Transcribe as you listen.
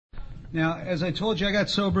Now, as I told you, I got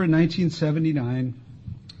sober in 1979.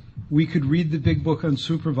 We could read the big book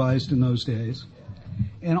unsupervised in those days.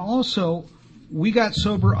 And also, we got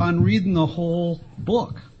sober on reading the whole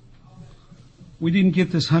book. We didn't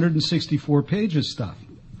get this 164 pages stuff.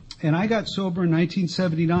 And I got sober in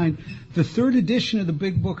 1979. The third edition of the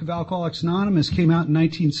big book of Alcoholics Anonymous came out in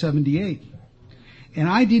 1978. And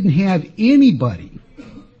I didn't have anybody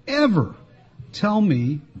ever tell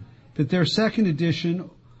me that their second edition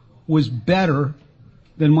was better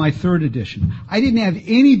than my third edition. I didn't have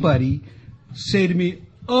anybody say to me,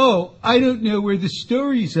 "Oh, I don't know where the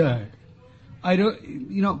stories are."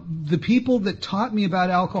 The people that taught me about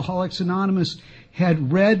Alcoholics Anonymous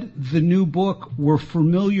had read the new book, were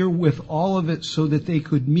familiar with all of it so that they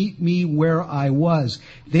could meet me where I was.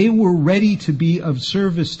 They were ready to be of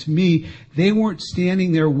service to me. They weren't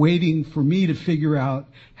standing there waiting for me to figure out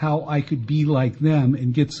how I could be like them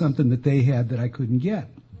and get something that they had that I couldn't get.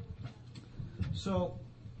 So,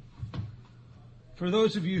 for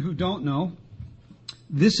those of you who don't know,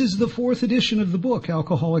 this is the fourth edition of the book,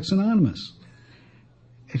 Alcoholics Anonymous.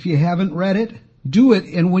 If you haven't read it, do it.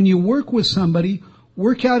 And when you work with somebody,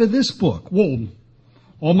 work out of this book. Well,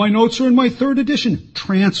 all my notes are in my third edition.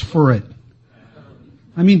 Transfer it.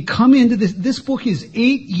 I mean, come into this. This book is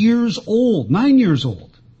 8 years old, 9 years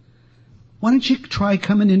old. Why don't you try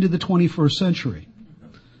coming into the 21st century?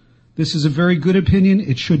 This is a very good opinion.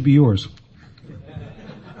 It should be yours.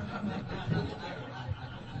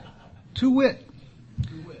 To wit.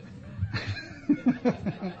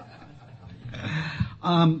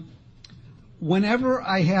 Whenever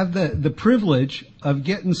I have the privilege of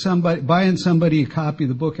buying somebody a copy of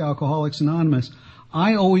the book Alcoholics Anonymous,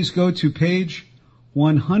 I always go to page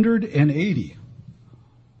 180.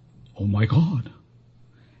 Oh my God.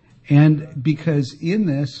 And because in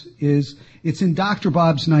this it's in Dr.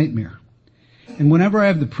 Bob's Nightmare. And whenever I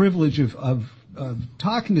have the privilege of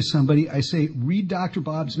talking to somebody, I say, read Dr.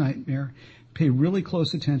 Bob's Nightmare, pay really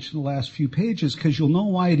close attention to the last few pages, because you'll know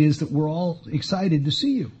why it is that we're all excited to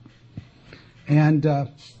see you. And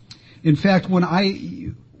in fact, when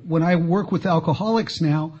I work with alcoholics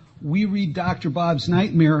now, we read Dr. Bob's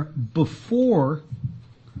Nightmare before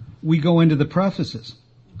we go into the prefaces.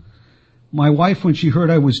 My wife, when she heard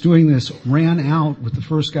I was doing this, ran out with the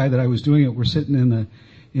first guy that I was doing it. We're sitting in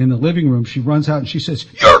the living room. She runs out and she says,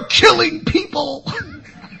 "You're killing people!"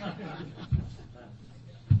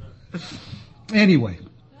 Anyway,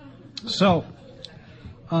 so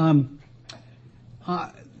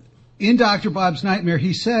in Dr. Bob's Nightmare,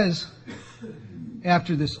 he says,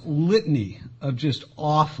 after this litany of just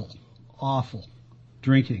awful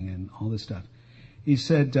drinking and all this stuff, he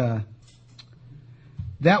said,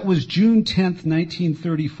 that was June 10th,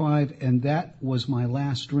 1935, and that was my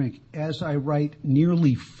last drink. As I write,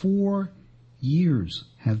 nearly 4 years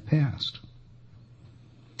have passed.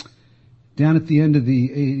 Down at the end of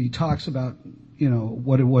he talks about,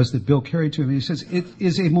 what it was that Bill carried to him. He says, "It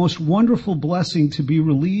is a most wonderful blessing to be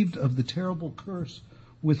relieved of the terrible curse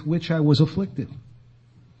with which I was afflicted.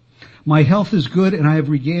 My health is good, and I have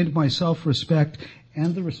regained my self-respect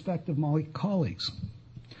and the respect of my colleagues.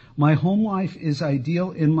 My home life is ideal,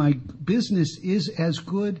 and my business is as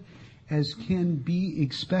good as can be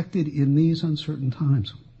expected in these uncertain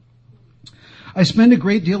times. I spend a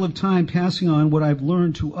great deal of time passing on what I've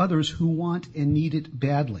learned to others who want and need it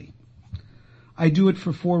badly. I do it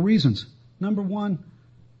for 4 reasons. Number 1,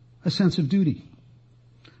 a sense of duty.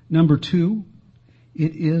 Number 2,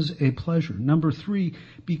 it is a pleasure. Number 3,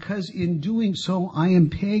 because in doing so, I am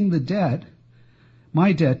paying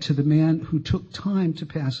my debt to the man who took time to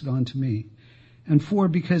pass it on to me. And 4,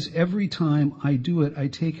 because every time I do it, I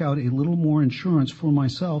take out a little more insurance for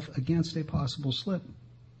myself against a possible slip.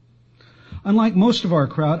 Unlike most of our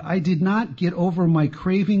crowd, I did not get over my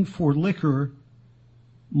craving for liquor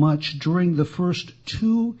much during the first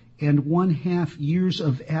 2.5 years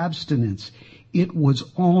of abstinence. It was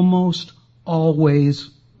almost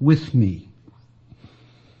always with me.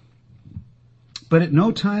 But at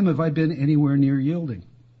no time have I been anywhere near yielding."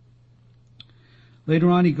 Later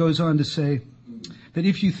on, he goes on to say that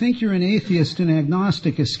if you think you're an atheist, an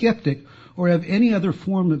agnostic, a skeptic, or have any other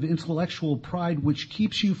form of intellectual pride which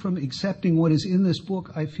keeps you from accepting what is in this book,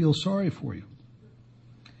 I feel sorry for you.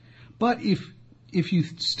 But if you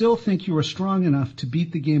still think you are strong enough to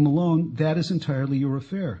beat the game alone, that is entirely your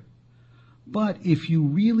affair. But if you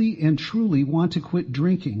really and truly want to quit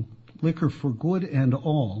drinking liquor for good and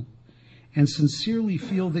all, and sincerely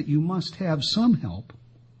feel that you must have some help,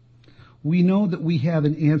 we know that we have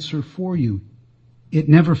an answer for you. It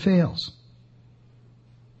never fails.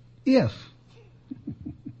 If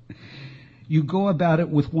You go about it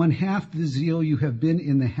with one half the zeal you have been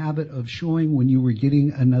in the habit of showing when you were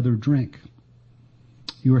getting another drink.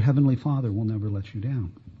 Your Heavenly Father will never let you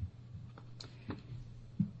down.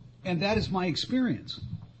 And that is my experience,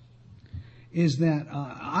 is that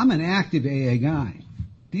I'm an active AA guy.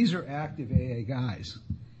 These are active AA guys.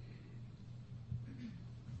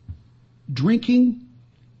 Drinking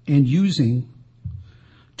and using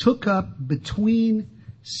took up between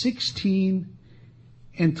 16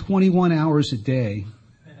 and 21 hours a day,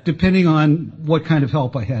 depending on what kind of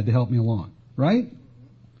help I had to help me along, right?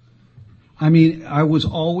 I mean, I was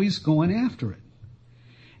always going after it.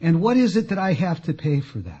 And what is it that I have to pay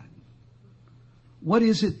for that? What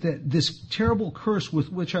is it that this terrible curse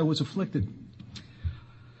with which I was afflicted?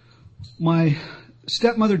 My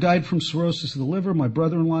stepmother died from cirrhosis of the liver. My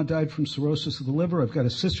brother-in-law died from cirrhosis of the liver. I've got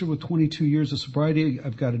a sister with 22 years of sobriety.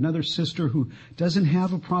 I've got another sister who doesn't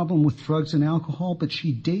have a problem with drugs and alcohol, but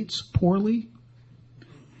she dates poorly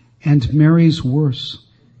and marries worse.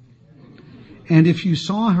 And if you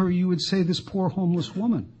saw her, you would say, this poor homeless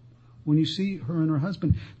woman, when you see her and her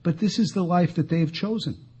husband. But this is the life that they've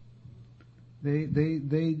chosen.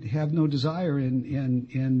 They have no desire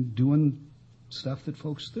in doing stuff that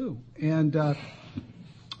folks do. And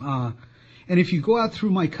if you go out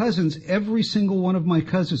through my cousins, every single one of my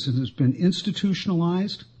cousins has been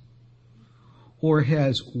institutionalized or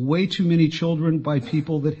has way too many children by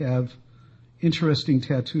people that have interesting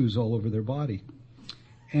tattoos all over their body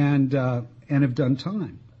and have done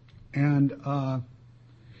time. And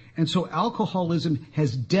so alcoholism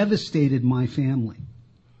has devastated my family.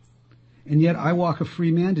 And yet I walk a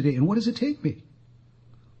free man today. And what does it take me?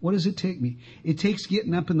 What does it take me? It takes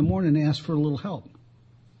getting up in the morning and ask for a little help.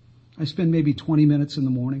 I spend maybe 20 minutes in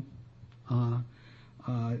the morning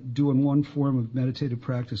doing one form of meditative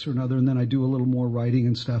practice or another, and then I do a little more writing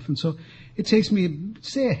and stuff. And so it takes me,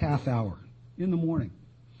 say, a half hour in the morning.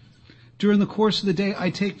 During the course of the day,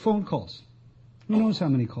 I take phone calls. Who knows how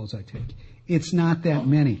many calls I take? It's not that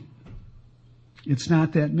many. It's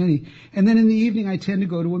not that many. And then in the evening, I tend to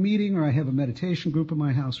go to a meeting, or I have a meditation group in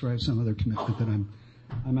my house, or I have some other commitment that I'm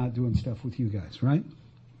out doing stuff with you guys, right?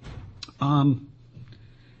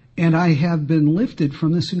 And I have been lifted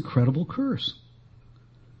from this incredible curse.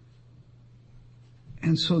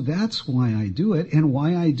 And so that's why I do it. And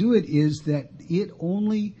why I do it is that it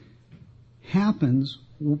only happens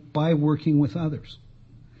by working with others.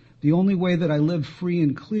 The only way that I live free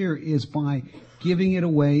and clear is by giving it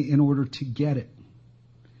away in order to get it.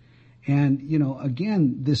 And,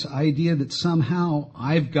 again, this idea that somehow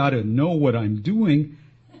I've got to know what I'm doing,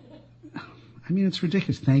 I mean, it's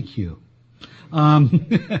ridiculous. Thank you.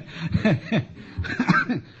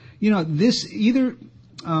 This either,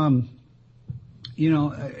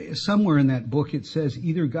 somewhere in that book it says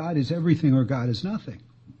either God is everything or God is nothing.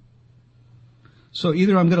 So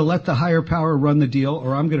either I'm going to let the higher power run the deal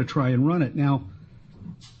or I'm going to try and run it. Now,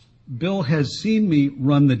 Bill has seen me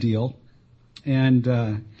run the deal, and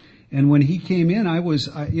when he came in, I was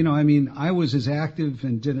as active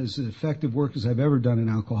and did as effective work as I've ever done in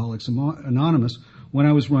Alcoholics Anonymous when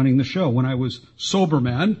I was running the show. When I was sober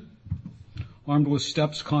man, armed with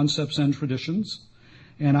steps, concepts, and traditions,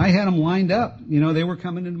 and I had them lined up. They were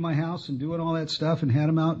coming into my house and doing all that stuff, and had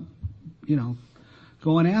them out,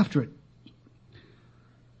 going after it.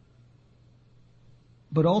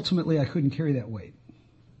 But ultimately, I couldn't carry that weight.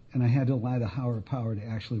 And I had to allow the higher power to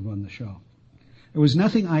actually run the show. There was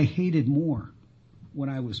nothing I hated more when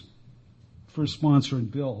I was first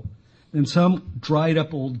sponsoring Bill than some dried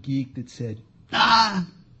up old geek that said,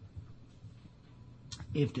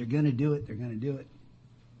 if they're going to do it, they're going to do it.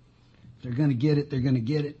 If they're going to get it, they're going to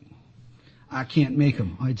get it. I can't make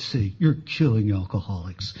them. I'd say, you're killing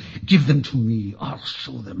alcoholics. Give them to me. I'll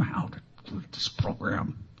show them how to do this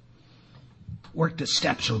program. Work the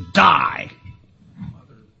steps or die.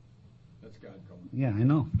 Yeah, I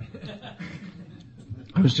know.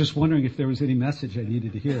 I was just wondering if there was any message I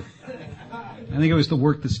needed to hear. I think it was the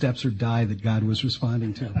work the steps or die that God was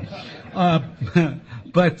responding to.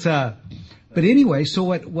 But anyway, so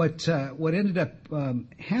what ended up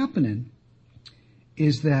happening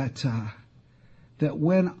is that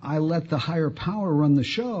when I let the higher power run the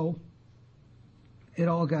show, it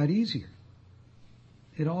all got easier.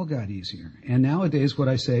 It all got easier. And nowadays, what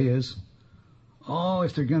I say is,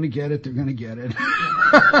 if they're going to get it, they're going to get it.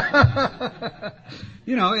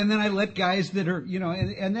 And then I let guys that are,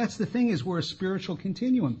 and that's the thing, is we're a spiritual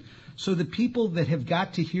continuum. So the people that have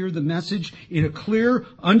got to hear the message in a clear,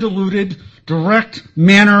 undiluted, direct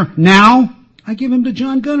manner now, I give them to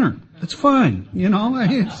John Gunner. That's fine.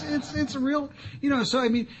 It's a real,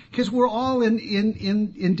 because we're all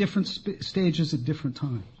in different stages at different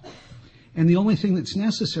times. And the only thing that's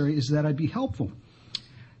necessary is that I be helpful.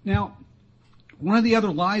 Now, one of the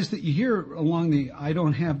other lies that you hear along the I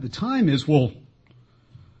don't have the time is, well,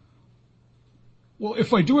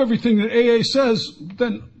 if I do everything that AA says,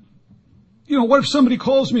 then, what if somebody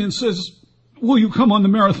calls me and says, will you come on the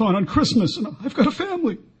marathon on Christmas? And I've got a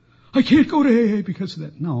family. I can't go to AA because of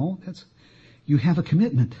that. No, you have a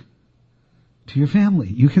commitment to your family.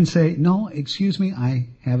 You can say, no, excuse me, I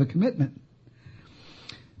have a commitment.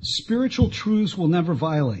 Spiritual truths will never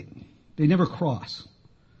violate. They never cross.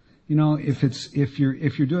 If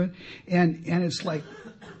you're doing, and it's like,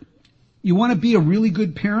 you want to be a really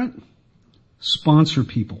good parent? Sponsor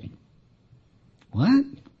people. What?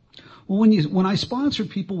 Well, when I sponsor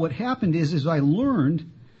people, what happened is I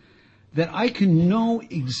learned that I can know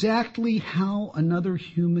exactly how another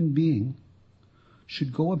human being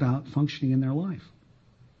should go about functioning in their life.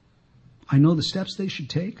 I know the steps they should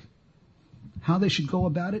take, how they should go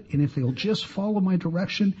about it, and if they'll just follow my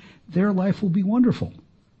direction, their life will be wonderful.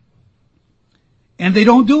 And they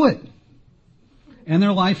don't do it. And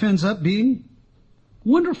their life ends up being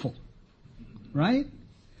wonderful. Right?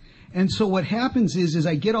 And so what happens is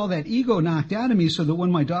I get all that ego knocked out of me so that when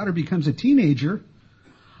my daughter becomes a teenager,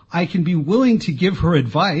 I can be willing to give her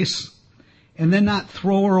advice and then not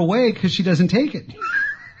throw her away because she doesn't take it.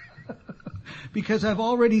 Because I've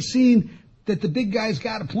already seen that the big guy's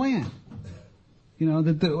got a plan.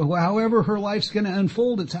 However her life's going to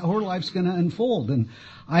unfold, it's how her life's going to unfold. And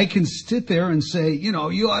I can sit there and say, you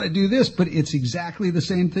ought to do this, but it's exactly the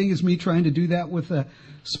same thing as me trying to do that with a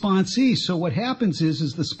sponsee. So what happens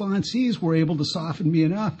is the sponsees were able to soften me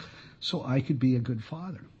enough so I could be a good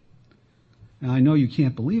father. Now I know you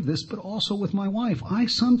can't believe this, but also with my wife, I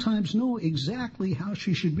sometimes know exactly how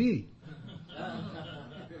she should be.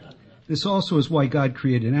 This also is why God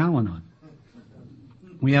created Al-Anon.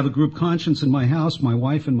 We have a group conscience in my house, my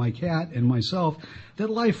wife and my cat and myself,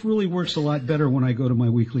 that life really works a lot better when I go to my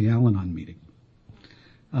weekly Al-Anon meeting.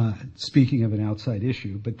 Speaking of an outside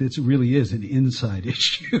issue, but this really is an inside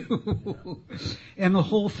issue. And the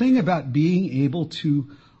whole thing about being able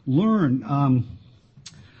to learn,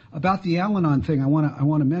 about the Al-Anon thing, I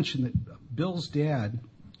want to mention that Bill's dad,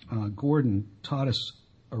 Gordon, taught us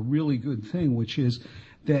a really good thing, which is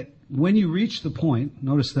that when you reach the point,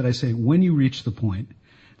 notice that I say when you reach the point,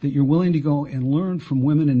 that you're willing to go and learn from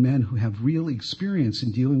women and men who have real experience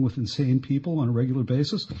in dealing with insane people on a regular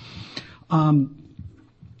basis,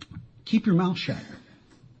 keep your mouth shut.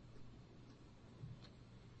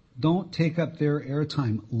 Don't take up their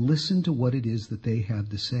airtime. Listen to what it is that they have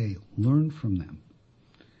to say. Learn from them.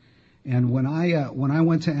 And when I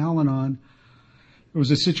went to Al-Anon, there was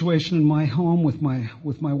a situation in my home with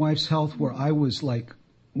my wife's health where I was like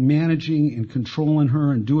managing and controlling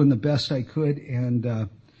her and doing the best I could, and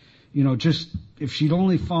just if she'd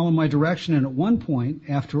only follow my direction. And at one point,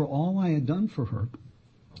 after all I had done for her,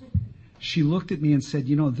 she looked at me and said,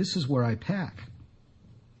 this is where I pack.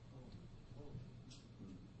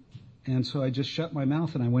 And so I just shut my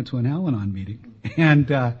mouth and I went to an Al-Anon meeting.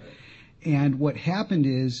 And what happened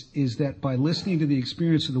is that by listening to the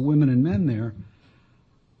experience of the women and men there,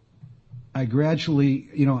 I gradually,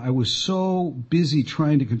 I was so busy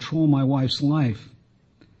trying to control my wife's life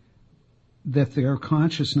that their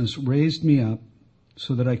consciousness raised me up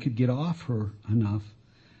so that I could get off her enough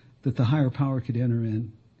that the higher power could enter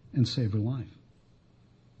in and save her life.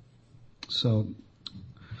 So,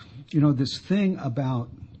 this thing about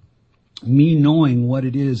me knowing what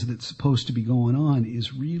it is that's supposed to be going on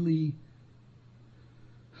is really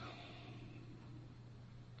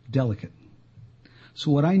delicate. So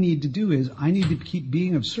what I need to do is I need to keep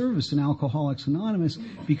being of service in Alcoholics Anonymous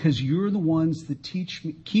because you're the ones that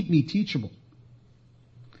keep me teachable.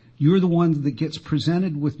 You're the one that gets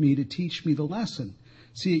presented with me to teach me the lesson.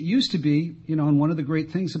 See, it used to be, and one of the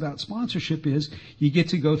great things about sponsorship is you get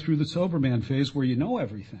to go through the sober man phase where you know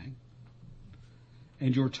everything.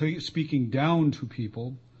 And you're speaking down to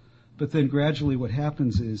people. But then gradually what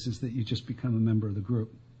happens is that you just become a member of the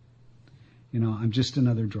group. I'm just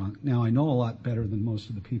another drunk. Now, I know a lot better than most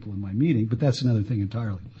of the people in my meeting, but that's another thing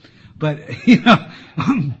entirely. But,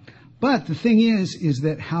 but the thing is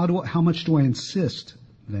that how much do I insist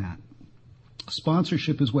that?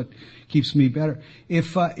 Sponsorship is what keeps me better.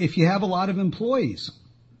 If you have a lot of employees,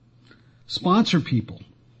 sponsor people.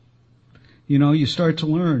 You start to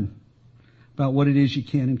learn about what it is you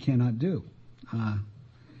can and cannot do.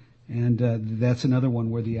 And that's another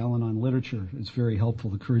one where the Al-Anon literature is very helpful,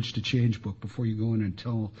 the Courage to Change book, before you go in and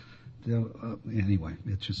tell. Anyway,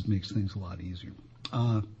 it just makes things a lot easier.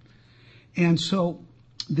 And so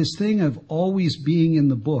this thing of always being in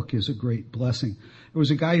the book is a great blessing. There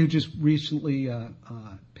was a guy who just recently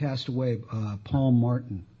passed away, Paul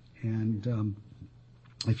Martin. And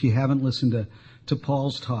if you haven't listened to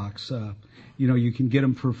Paul's talks, you can get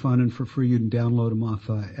them for fun and for free. You can download them off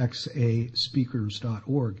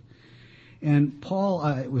xaspeakers.org. And Paul,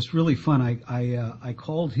 it was really fun. I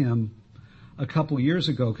called him a couple years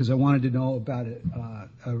ago because I wanted to know about a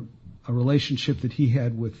relationship that he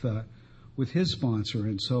had with his sponsor.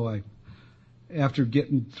 And so after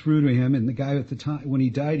getting through to him, and the guy at the time, when he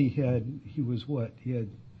died, he had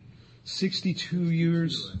 62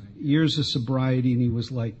 years of sobriety, and he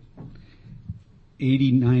was like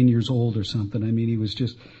 89 years old or something. I mean, he was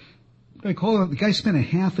just, I called him, the guy spent a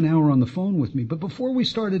half an hour on the phone with me, but before we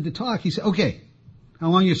started to talk, he said, okay, how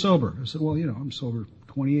long are you sober? I said, well, I'm sober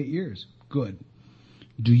 28 years. Good.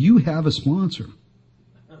 Do you have a sponsor?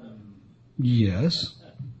 Yes.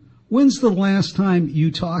 When's the last time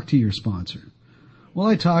you talked to your sponsor? Well,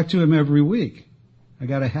 I talk to him every week. I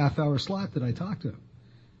got a half-hour slot that I talk to him.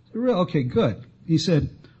 I said, okay, good. He said,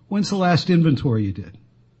 when's the last inventory you did?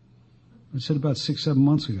 I said, about 6-7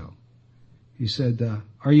 months ago. He said,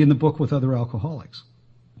 are you in the book with other alcoholics?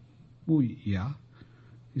 Well, yeah.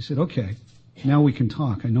 He said, okay, now we can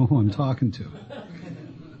talk. I know who I'm talking to.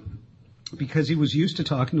 Because he was used to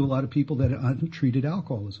talking to a lot of people that had untreated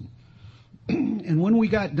alcoholism. And when we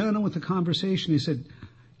got done with the conversation, he said,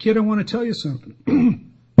 kid, I want to tell you something.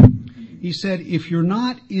 He said, if you're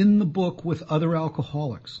not in the book with other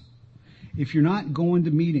alcoholics, if you're not going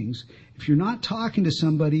to meetings, if you're not talking to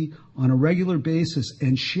somebody on a regular basis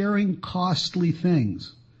and sharing costly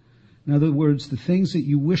things, in other words, the things that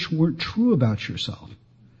you wish weren't true about yourself,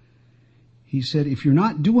 he said, if you're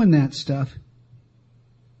not doing that stuff,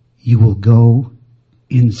 you will go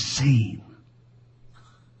insane.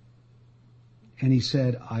 And he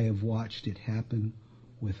said, I have watched it happen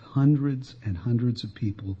with hundreds and hundreds of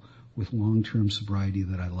people with long-term sobriety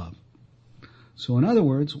that I love. So in other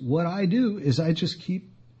words, what I do is I just keep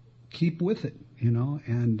with it,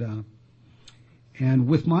 and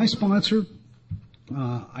with my sponsor,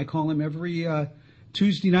 I call him every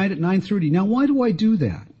Tuesday night at 9:30. Now, why do I do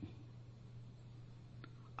that?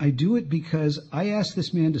 I do it because I asked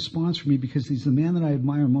this man to sponsor me because he's the man that I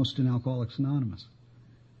admire most in Alcoholics Anonymous.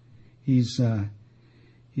 He's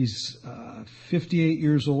 58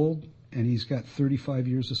 years old, and he's got 35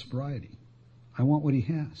 years of sobriety. I want what he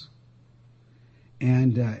has.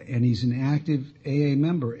 And he's an active AA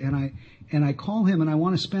member, and I call him and I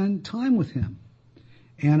want to spend time with him,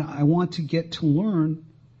 and I want to get to learn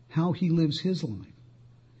how he lives his life.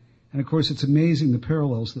 And of course, it's amazing the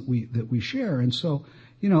parallels that we share. And so,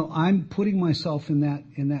 I'm putting myself in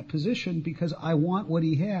that position because I want what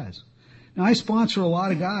he has. Now, I sponsor a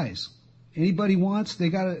lot of guys. Anybody wants, they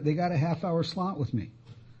got a half-hour slot with me.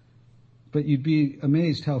 But you'd be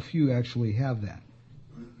amazed how few actually have that.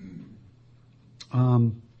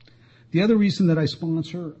 The other reason that I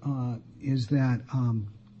sponsor is that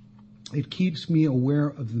it keeps me aware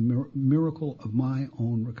of the miracle of my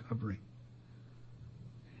own recovery.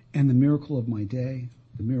 And the miracle of my day,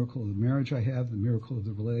 the miracle of the marriage I have, the miracle of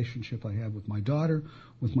the relationship I have with my daughter,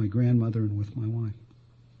 with my grandmother, and with my wife.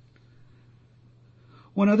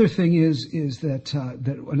 One other thing is that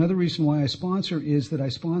another reason why I sponsor is that I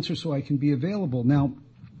sponsor so I can be available. Now,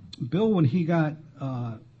 Bill, when he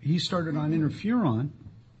started on Interferon,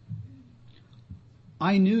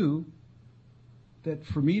 I knew that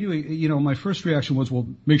for me to, my first reaction was, well,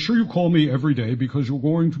 make sure you call me every day because you're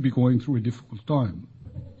going to be going through a difficult time.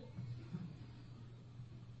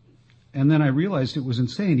 And then I realized it was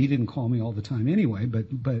insane. He didn't call me all the time anyway, but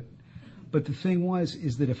the thing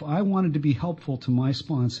is that if I wanted to be helpful to my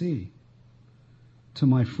sponsee, to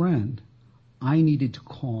my friend, I needed to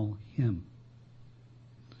call him.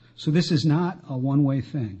 So this is not a one-way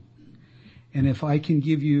thing. And if I can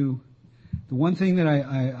give you, the one thing that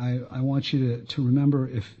I want you to remember,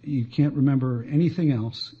 if you can't remember anything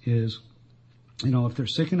else, is, if they're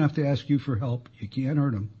sick enough to ask you for help, you can't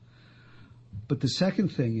hurt them. But the second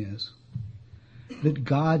thing is that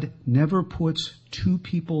God never puts two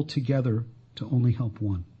people together to only help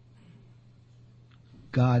one.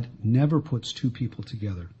 God never puts two people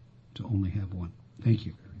together to only have one. Thank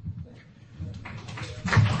you.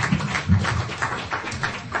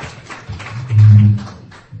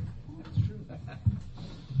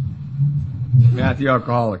 Matthew,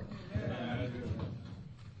 alcoholic.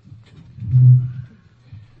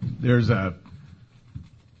 There's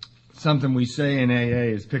something we say in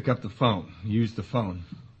AA is pick up the phone, use the phone.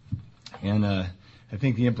 And I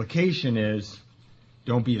think the implication is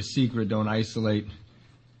don't be a secret, don't isolate,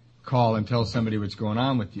 call and tell somebody what's going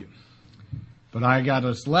on with you. But I got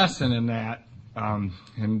this lesson in that,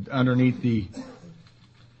 and underneath the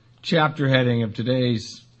chapter heading of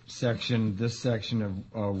today's section, this section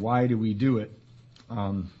of why do we do it,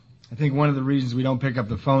 I think one of the reasons we don't pick up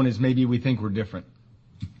the phone is maybe we think we're different.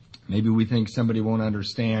 Maybe we think somebody won't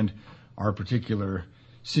understand our particular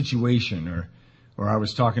situation, or I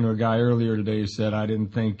was talking to a guy earlier today who said I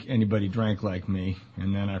didn't think anybody drank like me,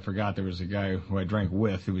 and then I forgot there was a guy who I drank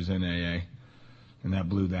with who was in AA, and that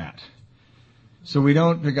blew that. So we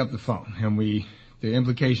don't pick up the phone, and the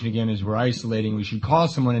implication again is we're isolating. We should call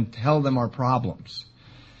someone and tell them our problems.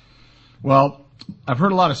 Well, I've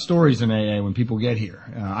heard a lot of stories in AA when people get here.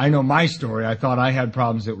 I know my story. I thought I had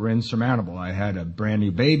problems that were insurmountable. I had a brand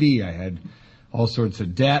new baby. I had all sorts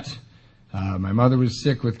of debt. My mother was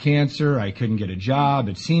sick with cancer. I couldn't get a job.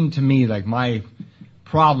 It seemed to me like my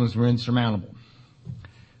problems were insurmountable.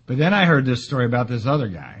 But then I heard this story about this other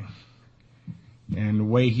guy and the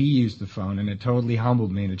way he used the phone, and it totally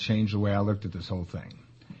humbled me, and it changed the way I looked at this whole thing.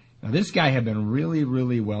 Now, this guy had been really,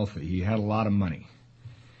 really wealthy. He had a lot of money.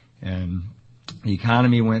 And the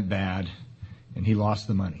economy went bad, and he lost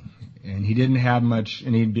the money. And he didn't have much,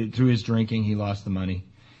 and through his drinking, he lost the money.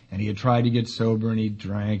 And he had tried to get sober, and he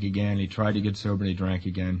drank again. He tried to get sober, and he drank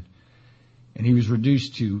again. And he was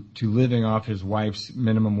reduced to living off his wife's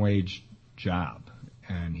minimum wage job.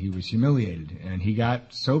 And he was humiliated. And he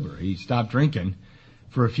got sober. He stopped drinking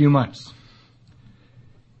for a few months.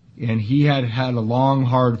 And he had a long,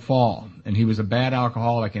 hard fall. And he was a bad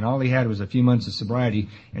alcoholic, and all he had was a few months of sobriety.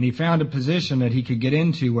 And he found a position that he could get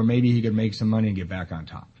into where maybe he could make some money and get back on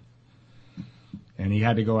top. And he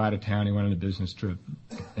had to go out of town. He went on a business trip.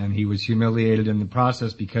 And he was humiliated in the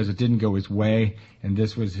process because it didn't go his way. And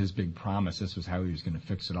this was his big promise. This was how he was going to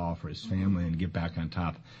fix it all for his family and get back on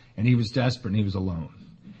top. And he was desperate, and he was alone.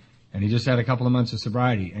 And he just had a couple of months of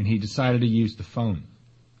sobriety, and he decided to use the phone.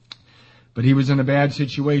 But he was in a bad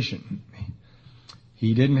situation.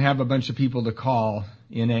 He didn't have a bunch of people to call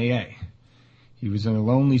in AA. He was in a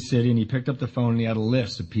lonely city, and he picked up the phone, and he had a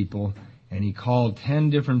list of people, and he called 10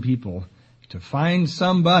 different people to find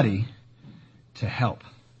somebody to help.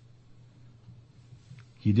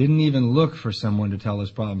 He didn't even look for someone to tell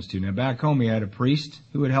his problems to. Now, back home, he had a priest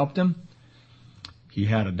who had helped him. He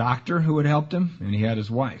had a doctor who had helped him, and he had his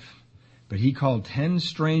wife. But he called 10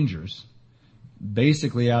 strangers,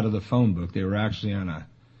 basically out of the phone book. They were actually on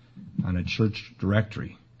a church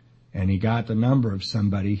directory. And he got the number of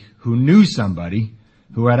somebody who knew somebody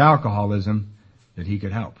who had alcoholism that he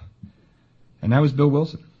could help. And that was Bill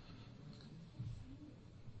Wilson.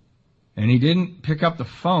 And he didn't pick up the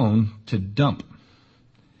phone to dump.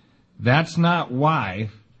 That's not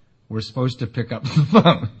why we're supposed to pick up the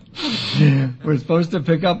phone. We're supposed to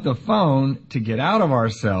pick up the phone to get out of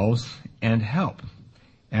ourselves and help.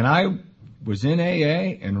 And I was in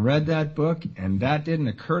AA and read that book, and that didn't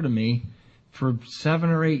occur to me for 7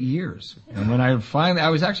 or 8 years. And when I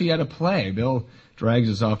was actually at a play. Bill drags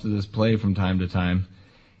us off to this play from time to time.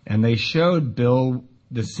 And they showed Bill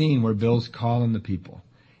the scene where Bill's calling the people.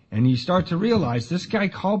 And you start to realize this guy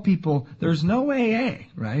called people. There's no AA,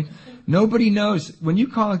 right? Nobody knows. When you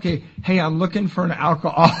call, okay, hey, I'm looking for an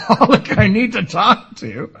alcoholic I need to talk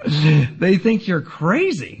to, they think you're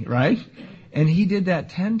crazy, right? And he did that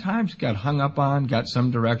 10 times, got hung up on, got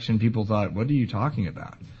some direction. People thought, what are you talking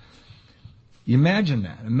about? You imagine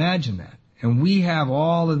that. And we have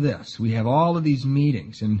all of this. We have all of these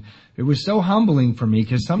meetings. And it was so humbling for me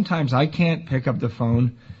because sometimes I can't pick up the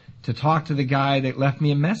phone to talk to the guy that left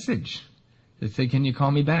me a message. They say, can you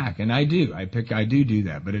call me back? And I do. I do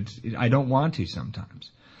that, but I don't want to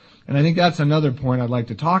sometimes. And I think that's another point I'd like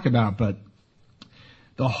to talk about, but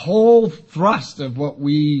the whole thrust of what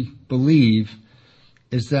we believe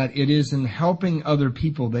is that it is in helping other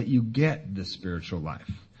people that you get the spiritual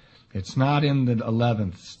life. It's not in the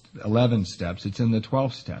 11 steps, it's in the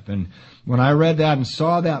 12th step. And when I read that and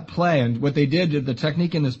saw that play, and what they did, the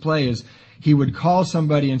technique in this play is he would call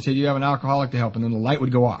somebody and say, do you have an alcoholic to help? And then the light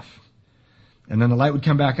would go off. And then the light would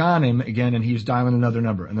come back on him again, and he was dialing another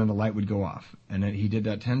number, and then the light would go off. And then he did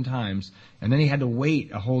that 10 times. And then he had to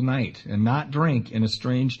wait a whole night and not drink in a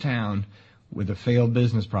strange town with a failed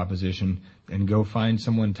business proposition and go find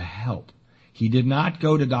someone to help. He did not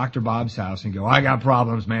go to Dr. Bob's house and go, I got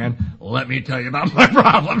problems, man. Let me tell you about my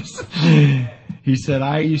problems. He said,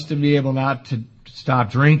 I used to be able not to stop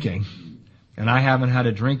drinking, and I haven't had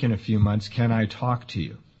a drink in a few months. Can I talk to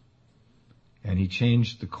you? And he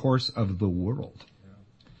changed the course of the world.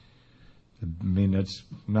 I mean, that's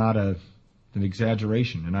not an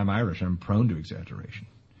exaggeration. And I'm Irish. I'm prone to exaggeration.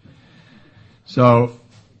 So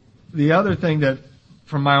the other thing that,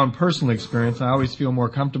 from my own personal experience, I always feel more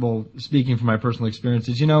comfortable speaking from my personal experience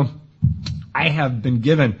is, I have been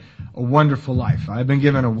given a wonderful life. I've been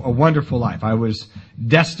given a wonderful life. I was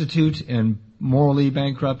destitute and morally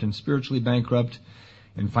bankrupt and spiritually bankrupt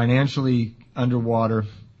and financially underwater.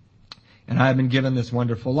 And I've been given this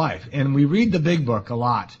wonderful life. And we read the big book a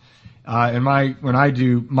lot. When I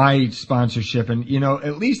do my sponsorship, and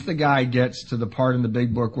at least the guy gets to the part in the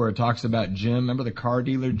big book where it talks about Jim. Remember the car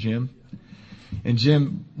dealer, Jim? And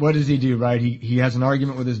Jim, what does he do, right? He has an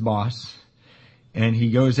argument with his boss. And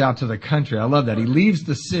he goes out to the country. I love that. He leaves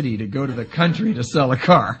the city to go to the country to sell a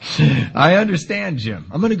car. I understand, Jim.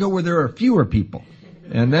 I'm going to go where there are fewer people.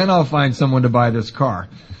 And then I'll find someone to buy this car.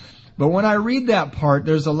 But when I read that part,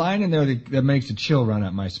 there's a line in there that makes a chill run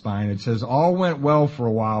up my spine. It says, all went well for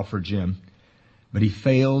a while for Jim, but he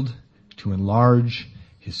failed to enlarge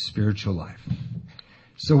his spiritual life.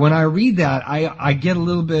 So when I read that, I get a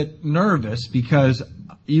little bit nervous because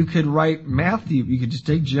you could write Matthew. You could just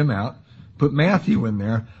take Jim out, put Matthew in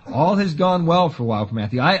there. All has gone well for a while for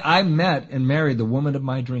Matthew. I met and married the woman of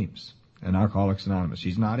my dreams in Alcoholics Anonymous.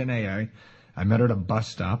 She's not in AA. I met her at a bus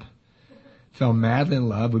stop. Fell madly in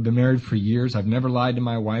love. We've been married for years. I've never lied to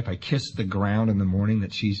my wife. I kissed the ground in the morning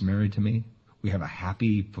that she's married to me. We have a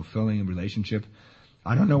happy, fulfilling relationship.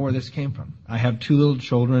 I don't know where this came from. I have 3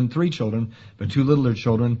 children, but 2 littler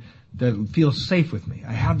children that feel safe with me.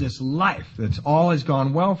 I have this life that's all has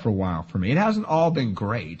gone well for a while for me. It hasn't all been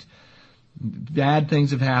great. Bad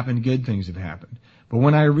things have happened, good things have happened. But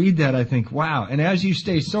when I read that, I think, wow. And as you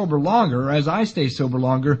stay sober longer, or as I stay sober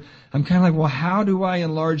longer, I'm kind of like, well, how do I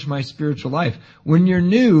enlarge my spiritual life? When you're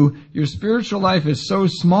new, your spiritual life is so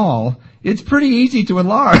small, it's pretty easy to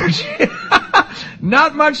enlarge.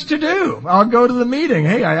 Not much to do. I'll go to the meeting.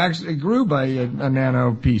 Hey, I actually grew by a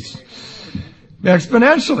nano piece.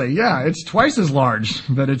 Exponentially, yeah, it's twice as large,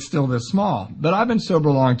 but it's still this small. But I've been sober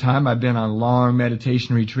a long time. I've been on long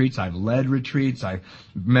meditation retreats. I've led retreats. I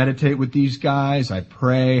meditate with these guys. I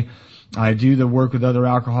pray. I do the work with other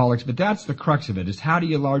alcoholics. But that's the crux of it, is how do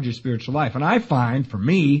you enlarge your spiritual life? And I find, for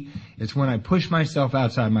me, it's when I push myself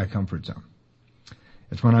outside my comfort zone.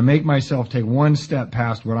 It's when I make myself take one step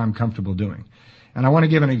past what I'm comfortable doing. And I want to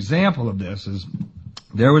give an example of this.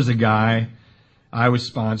 There was a guy I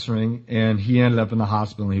was sponsoring, and he ended up in the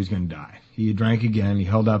hospital, and he was going to die. He drank again. He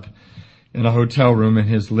held up in a hotel room, and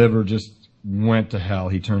his liver just went to hell.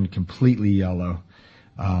 He turned completely yellow.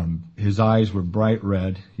 His eyes were bright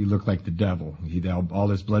red. He looked like the devil. All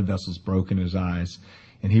his blood vessels broke in his eyes.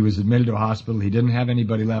 And he was admitted to a hospital. He didn't have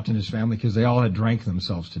anybody left in his family because they all had drank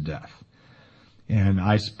themselves to death. And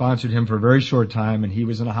I sponsored him for a very short time, and he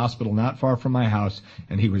was in a hospital not far from my house,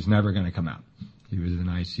 and he was never going to come out. He was in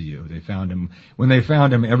ICU. They found him. When they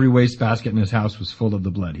found him, every wastebasket in his house was full of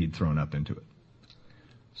the blood he'd thrown up into it.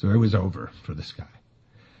 So it was over for this guy.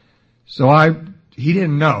 So he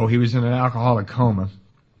didn't know. He was in an alcoholic coma,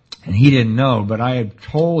 and he didn't know, but I had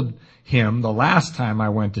told him the last time I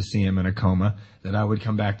went to see him in a coma that I would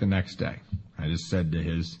come back the next day. I just said to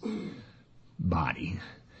his body.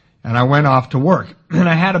 And I went off to work, and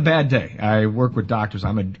I had a bad day. I work with doctors.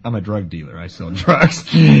 I'm a drug dealer. I sell drugs.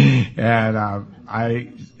 And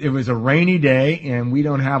it was a rainy day, and we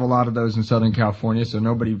don't have a lot of those in Southern California, so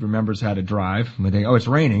nobody remembers how to drive. When they, it's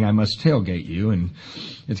raining, I must tailgate you. And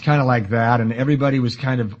it's kind of like that, and everybody was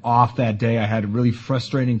kind of off that day. I had a really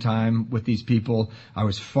frustrating time with these people. I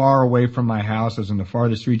was far away from my house. I was in the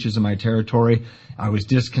farthest reaches of my territory. I was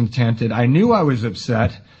discontented. I knew I was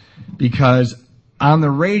upset because on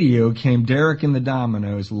the radio came Derek and the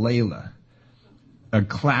Dominoes, Layla, a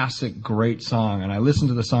classic, great song. And I listened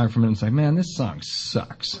to the song for a minute and said, man, this song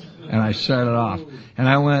sucks. And I shut it off. And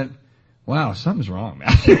I went, wow, something's wrong,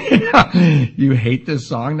 man. You hate this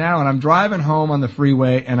song now? And I'm driving home on the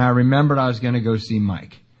freeway, and I remembered I was going to go see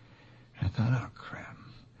Mike. And I thought, oh, crap.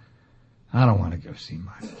 I don't want to go see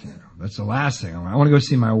Mike. That's the last thing. I want to go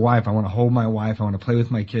see my wife. I want to hold my wife. I want to play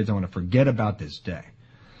with my kids. I want to forget about this day.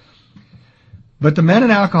 But the men in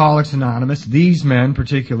Alcoholics Anonymous, these men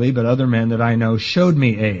particularly, but other men that I know, showed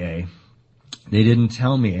me AA. They didn't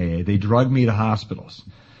tell me AA. They drugged me to hospitals.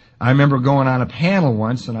 I remember going on a panel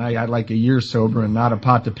once, and I had like a year sober and not a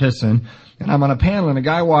pot to piss in. And I'm on a panel, and a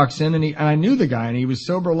guy walks in, and I knew the guy, and he was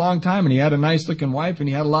sober a long time, and he had a nice-looking wife, and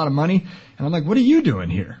he had a lot of money. And I'm like, what are you doing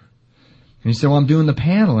here? And he said, well, I'm doing the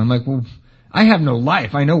panel. I'm like, well, I have no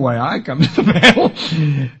life. I know why I come to the panel.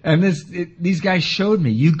 And these guys showed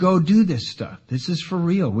me, you go do this stuff. This is for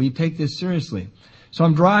real. We take this seriously. So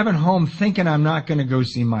I'm driving home thinking I'm not going to go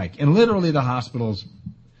see Mike. And literally the hospital's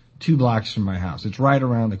 2 blocks from my house. It's right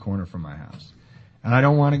around the corner from my house. And I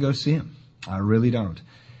don't want to go see him. I really don't.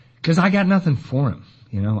 Because I got nothing for him.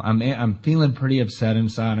 You know, I'm feeling pretty upset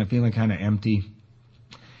inside. I'm feeling kind of empty.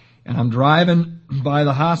 And I'm driving by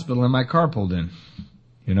the hospital and my car pulled in.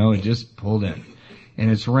 It just pulled in. And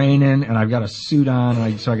it's raining and I've got a suit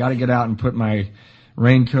on, so I got to get out and put my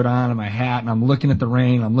raincoat on and my hat, and I'm looking at the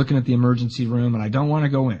rain, I'm looking at the emergency room, and I don't want to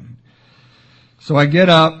go in. So I get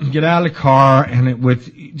up, get out of the car, and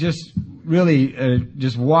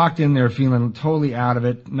just walked in there feeling totally out of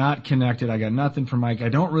it, not connected. I got nothing for Mike. I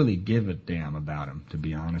don't really give a damn about him, to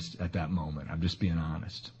be honest, at that moment. I'm just being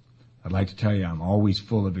honest. I'd like to tell you I'm always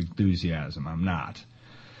full of enthusiasm. I'm not.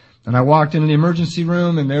 And I walked into the emergency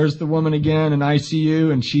room, and there's the woman again in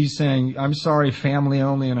ICU, and she's saying, "I'm sorry, family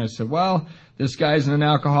only." And I said, "Well, this guy's in an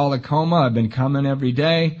alcoholic coma. I've been coming every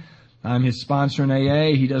day. I'm his sponsor in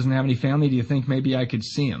AA. He doesn't have any family. Do you think maybe I could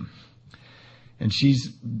see him?" And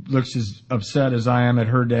looks as upset as I am at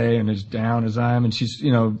her day and as down as I am. And she's,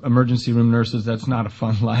 emergency room nurses, that's not a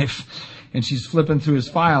fun life. And she's flipping through his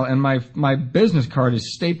file, and my business card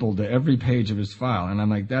is stapled to every page of his file. And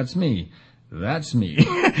I'm like, "That's me. That's me.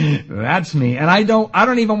 That's me." And I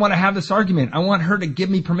don't even want to have this argument. I want her to give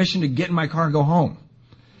me permission to get in my car and go home.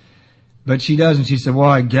 But she doesn't. She said, "Well,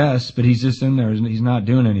 I guess, but he's just in there. He's not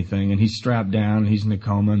doing anything, and he's strapped down, and he's in a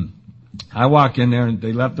coma." And I walk in there, and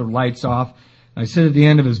they left the lights off. I sit at the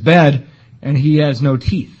end of his bed, and he has no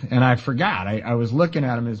teeth. And I forgot. I was looking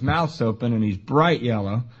at him. His mouth's open, and he's bright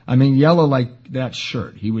yellow. I mean, yellow like that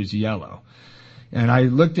shirt. He was yellow. And I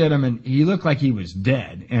looked at him, and he looked like he was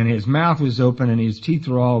dead. And his mouth was open, and his teeth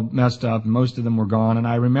were all messed up, and most of them were gone. And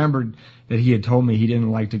I remembered that he had told me he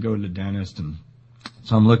didn't like to go to the dentist. And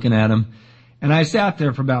so I'm looking at him. And I sat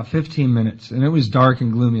there for about 15 minutes. And it was dark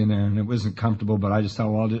and gloomy in there, and it wasn't comfortable. But I just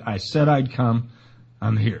thought, well, I said I'd come.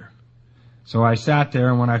 I'm here. So I sat there,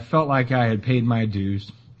 and when I felt like I had paid my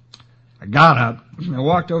dues, I got up. I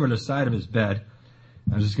walked over to the side of his bed.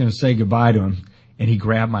 I was just going to say goodbye to him. And he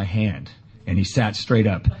grabbed my hand. And he sat straight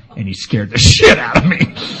up, and he scared the shit out of me.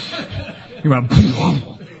 He went,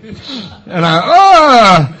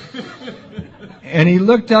 and and he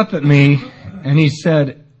looked up at me, and he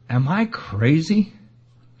said, "Am I crazy?"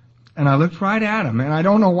 And I looked right at him, and I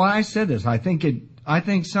don't know why I said this. I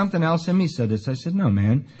think something else in me said this. I said, "No,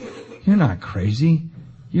 man, you're not crazy.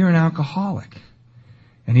 You're an alcoholic."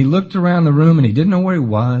 And he looked around the room, and he didn't know where he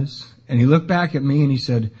was. And he looked back at me, and he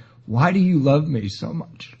said, "Why do you love me so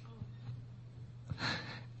much?"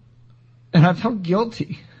 And I felt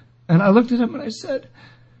guilty. And I looked at him and I said,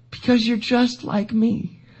 "Because you're just like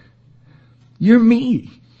me. You're me."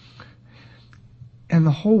 And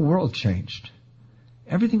the whole world changed.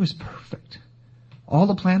 Everything was perfect. All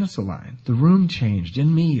the planets aligned. The room changed.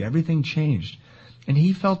 In me, everything changed. And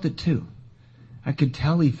he felt it too. I could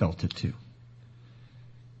tell he felt it too.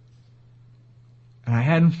 And I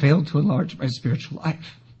hadn't failed to enlarge my spiritual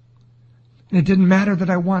life. And it didn't matter that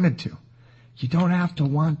I wanted to. You don't have to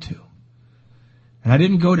want to. And I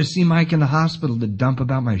didn't go to see Mike in the hospital to dump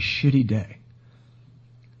about my shitty day.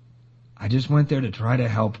 I just went there to try to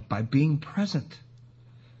help by being present.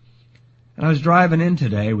 And I was driving in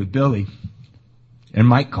today with Billy, and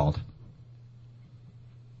Mike called.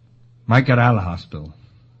 Mike got out of the hospital.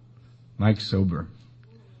 Mike's sober.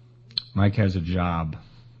 Mike has a job.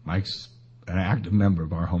 Mike's an active member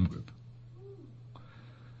of our home group.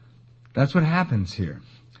 That's what happens here.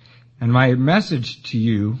 And my message to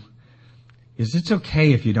you is it's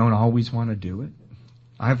okay if you don't always want to do it.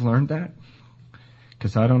 I've learned that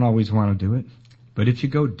because I don't always want to do it. But if you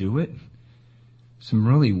go do it, some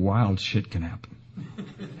really wild shit can happen.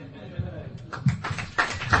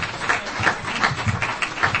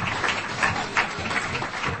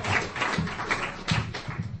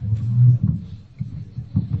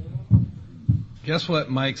 Guess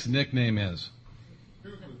what Mike's nickname is?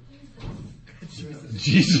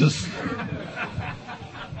 Jesus.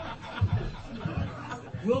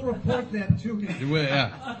 We'll report that to him.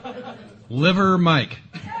 Yeah. Liver Mike.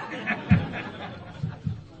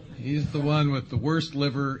 He's the one with the worst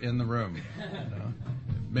liver in the room.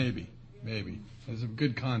 Maybe. There's a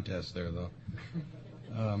good contest there, though.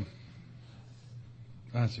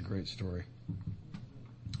 That's a great story.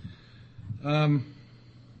 You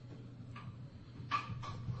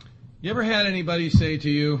ever had anybody say to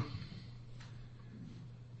you,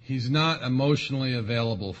 "He's not emotionally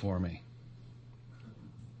available for me"?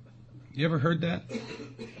 You ever heard that?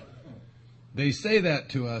 They say that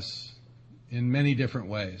to us in many different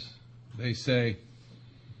ways. They say,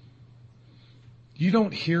 "You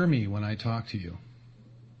don't hear me when I talk to you.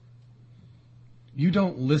 You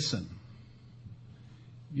don't listen.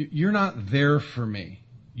 You're not there for me.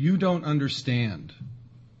 You don't understand."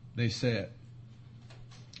 They say it.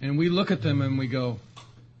 And we look at them and we go,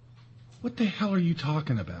 "What the hell are you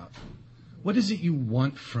talking about? What is it you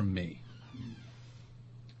want from me?"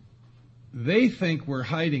 they think we're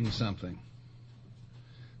hiding something.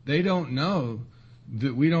 They don't know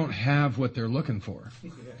that we don't have what they're looking for.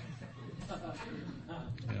 You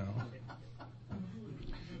know.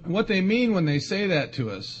 And what they mean when they say that to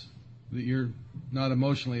us, that you're not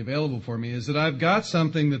emotionally available for me, is that I've got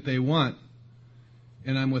something that they want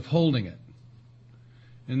and I'm withholding it.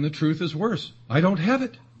 And the truth is worse. I don't have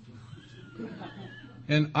it.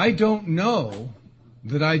 And I don't know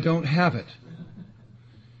that I don't have it.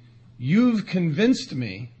 You've convinced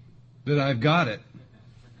me that I've got it,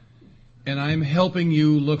 and I'm helping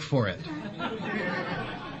you look for it.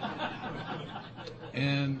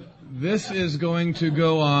 And this is going to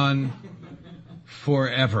go on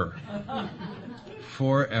forever.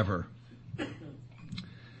 Forever.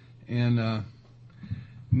 And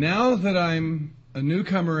now that I'm a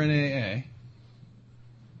newcomer in AA,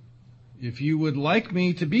 if you would like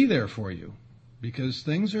me to be there for you, because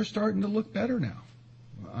things are starting to look better now.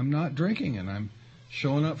 I'm not drinking, and I'm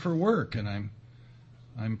showing up for work, and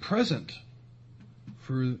I'm present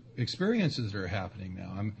for experiences that are happening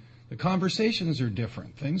now. The conversations are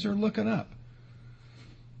different. Things are looking up.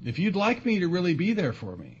 If you'd like me to really be there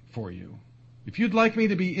for you, if you'd like me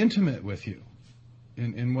to be intimate with you,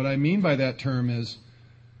 and what I mean by that term is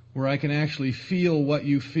where I can actually feel what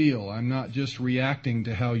you feel. I'm not just reacting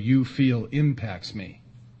to how you feel impacts me.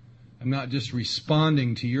 I'm not just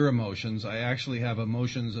responding to your emotions. I actually have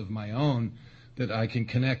emotions of my own that I can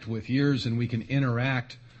connect with yours, and we can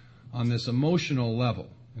interact on this emotional level,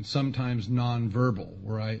 and sometimes nonverbal,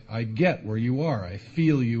 where I get where you are. I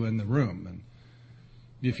feel you in the room. And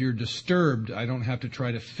if you're disturbed, I don't have to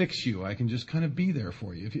try to fix you. I can just kind of be there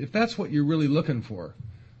for you. If that's what you're really looking for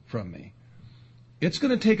from me, it's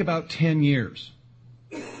going to take about 10 years.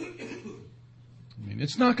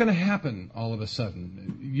 It's not going to happen all of a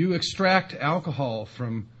sudden. You extract alcohol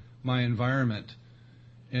from my environment,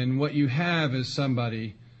 and what you have is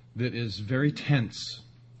somebody that is very tense.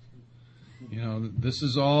 You know, this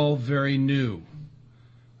is all very new.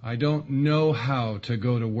 I don't know how to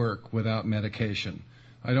go to work without medication.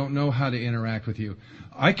 I don't know how to interact with you.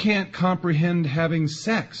 I can't comprehend having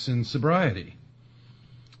sex in sobriety.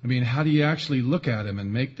 How do you actually look at him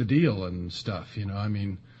and make the deal and stuff?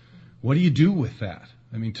 What do you do with that?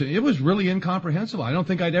 It was really incomprehensible. I don't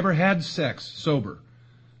think I'd ever had sex sober.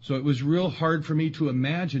 So it was real hard for me to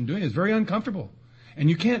imagine doing it. It's very uncomfortable. And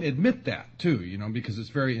you can't admit that, too, because it's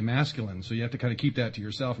very emasculine. So you have to kind of keep that to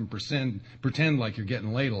yourself and pretend like you're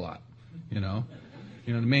getting laid a lot, to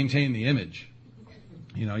maintain the image.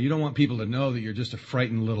 You don't want people to know that you're just a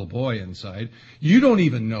frightened little boy inside. You don't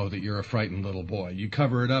even know that you're a frightened little boy. You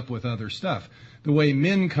cover it up with other stuff. The way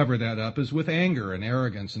men cover that up is with anger and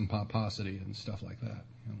arrogance and pomposity and stuff like that.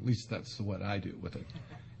 At least that's what I do with it.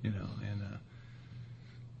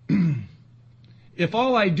 If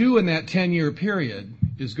all I do in that 10-year period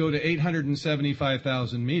is go to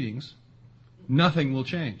 875,000 meetings, nothing will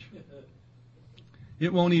change.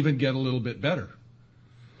 It won't even get a little bit better.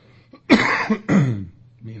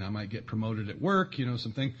 I might get promoted at work,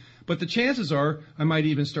 something. But the chances are I might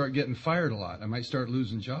even start getting fired a lot. I might start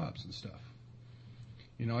losing jobs and stuff.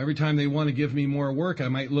 Every time they want to give me more work, I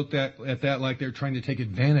might look at that like they're trying to take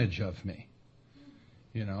advantage of me.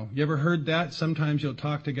 You ever heard that? Sometimes you'll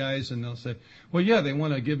talk to guys and they'll say, well, yeah, they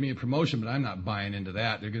want to give me a promotion, but I'm not buying into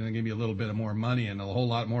that. They're going to give me a little bit of more money and a whole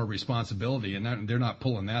lot more responsibility, and they're not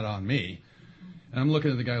pulling that on me. And I'm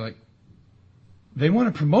looking at the guy like, they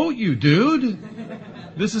want to promote you, dude.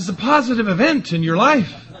 This is a positive event in your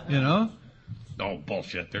life, Oh,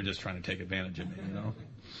 bullshit. They're just trying to take advantage of me,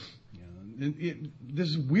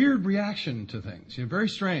 This weird reaction to things, very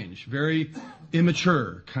strange, very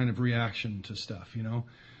immature kind of reaction to stuff,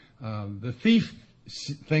 The thief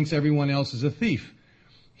thinks everyone else is a thief.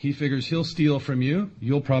 He figures he'll steal from you.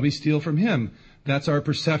 You'll probably steal from him. That's our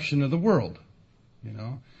perception of the world,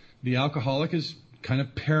 The alcoholic is kind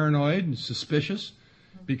of paranoid and suspicious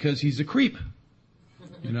because he's a creep,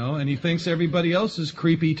 and he thinks everybody else is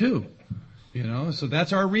creepy too, so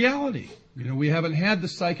that's our reality. We haven't had the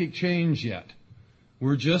psychic change yet.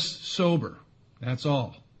 We're just sober. That's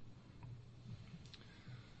all.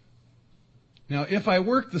 Now, if I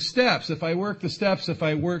work steps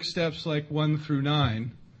like 1 through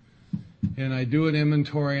 9, and I do an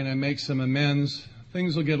inventory and I make some amends,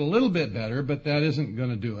 things will get a little bit better, but that isn't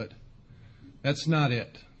going to do it. That's not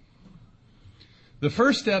it. The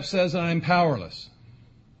first step says I'm powerless.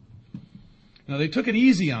 Now, they took it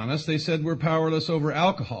easy on us. They said we're powerless over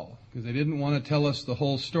alcohol because they didn't want to tell us the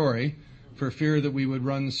whole story for fear that we would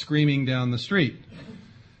run screaming down the street.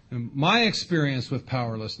 And my experience with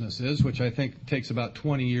powerlessness is, which I think takes about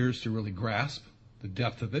 20 years to really grasp the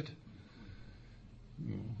depth of it.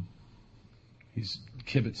 He's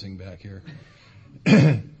kibitzing back here.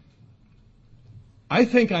 I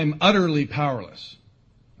think I'm utterly powerless.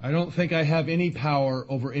 I don't think I have any power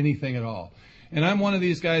over anything at all. And I'm one of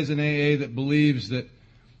these guys in AA that believes that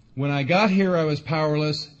when I got here, I was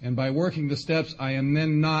powerless, and by working the steps, I am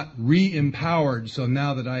then not re-empowered, so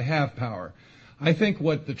now that I have power. I think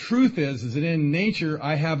what the truth is that in nature,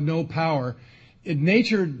 I have no power.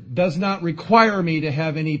 Nature does not require me to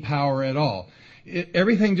have any power at all.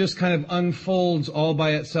 Everything just kind of unfolds all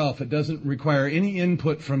by itself. It doesn't require any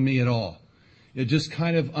input from me at all. It just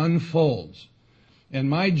kind of unfolds. And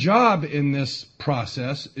my job in this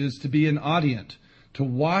process is to be an audient, to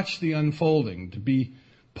watch the unfolding, to be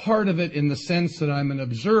part of it in the sense that I'm an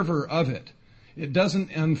observer of it. It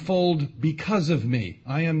doesn't unfold because of me.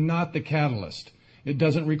 I am not the catalyst. It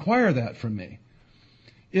doesn't require that from me.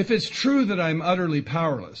 If it's true that I'm utterly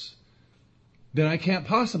powerless, then I can't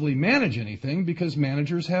possibly manage anything because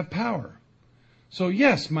managers have power. So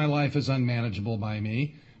yes, my life is unmanageable by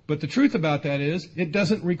me, but the truth about that is it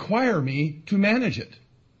doesn't require me to manage it.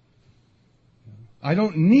 I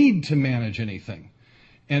don't need to manage anything.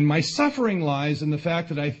 And my suffering lies in the fact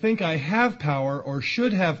that I think I have power or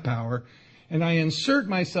should have power, and I insert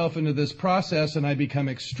myself into this process and I become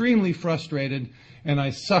extremely frustrated and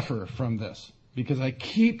I suffer from this because I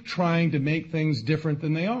keep trying to make things different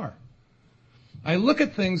than they are. I look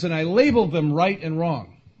at things and I label them right and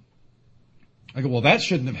wrong. I go, well, that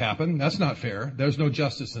shouldn't have happened. That's not fair. There's no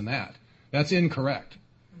justice in that. That's incorrect.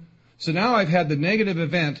 So now I've had the negative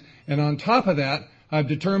event, and on top of that, I've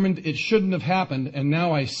determined it shouldn't have happened, and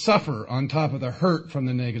now I suffer on top of the hurt from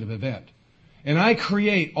the negative event. And I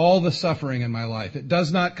create all the suffering in my life. It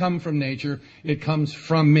does not come from nature. It comes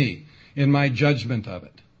from me in my judgment of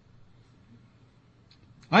it.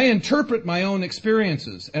 I interpret my own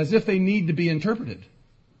experiences as if they need to be interpreted.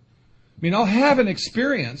 I mean, I'll have an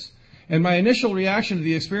experience, and my initial reaction to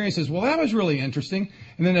the experience is, well, that was really interesting.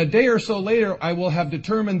 And then a day or so later, I will have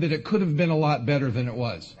determined that it could have been a lot better than it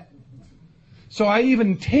was. So I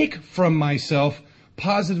even take from myself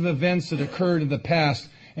positive events that occurred in the past,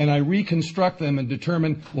 and I reconstruct them and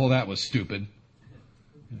determine, well, that was stupid.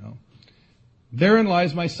 Therein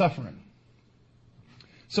lies my suffering.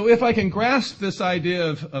 So if I can grasp this idea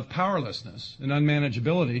of powerlessness and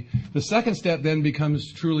unmanageability, the second step then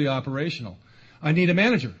becomes truly operational. I need a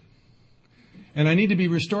manager. And I need to be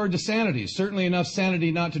restored to sanity. Certainly enough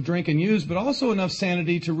sanity not to drink and use, but also enough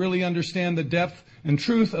sanity to really understand the depth and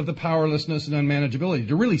truth of the powerlessness and unmanageability,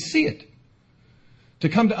 to really see it. To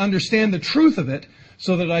come to understand the truth of it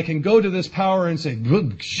so that I can go to this power and say,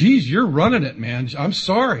 geez, you're running it, man. I'm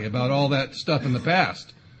sorry about all that stuff in the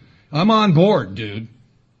past. I'm on board, dude.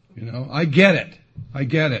 I get it. I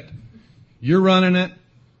get it. You're running it.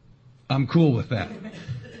 I'm cool with that.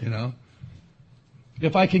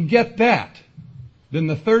 If I can get that, then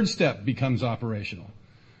the third step becomes operational.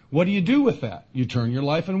 What do you do with that? You turn your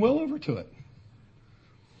life and will over to it.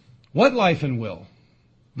 What life and will?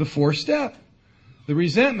 The fourth step. The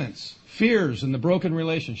resentments, fears, and the broken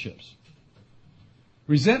relationships.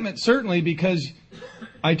 Resentment certainly because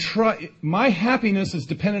my happiness is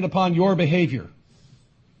dependent upon your behavior.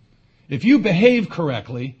 If you behave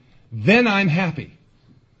correctly, then I'm happy.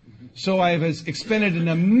 So I have expended an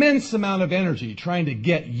immense amount of energy trying to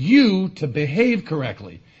get you to behave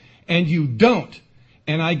correctly. And you don't.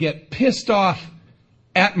 And I get pissed off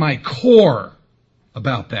at my core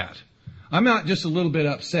about that. I'm not just a little bit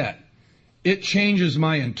upset. It changes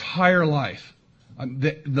my entire life.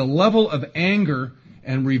 The level of anger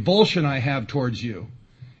and revulsion I have towards you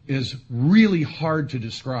is really hard to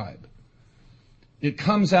describe. It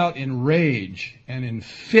comes out in rage and in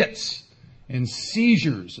fits and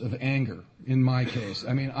seizures of anger, in my case.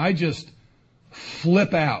 I mean, I just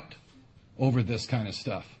flip out over this kind of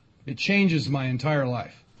stuff. It changes my entire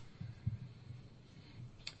life.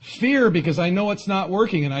 Fear because I know it's not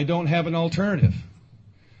working and I don't have an alternative.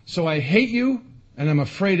 So I hate you and I'm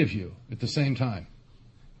afraid of you at the same time.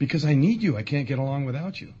 Because I need you. I can't get along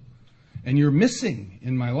without you. And you're missing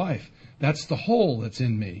in my life. That's the hole that's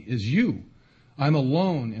in me, is you. I'm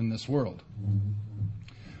alone in this world.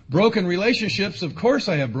 Broken relationships, of course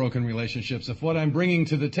I have broken relationships. If what I'm bringing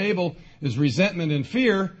to the table is resentment and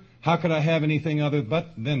fear, how could I have anything other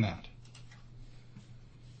than that?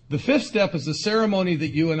 The fifth step is the ceremony that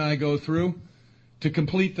you and I go through to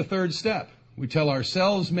complete the third step. We tell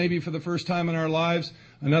ourselves maybe for the first time in our lives,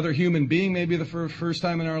 another human being maybe the first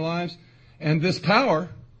time in our lives, and this power,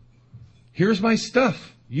 here's my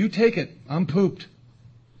stuff. You take it. I'm pooped.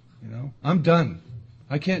 I'm done.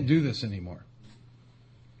 I can't do this anymore.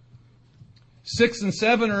 6 and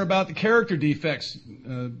 7 are about the character defects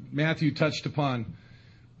Matthew touched upon.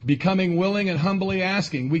 Becoming willing and humbly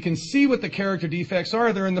asking. We can see what the character defects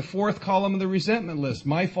are. They're in the fourth column of the resentment list.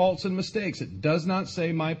 My faults and mistakes. It does not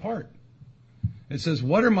say my part. It says,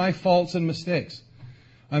 what are my faults and mistakes?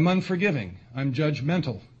 I'm unforgiving. I'm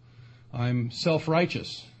judgmental. I'm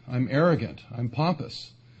self-righteous. I'm arrogant. I'm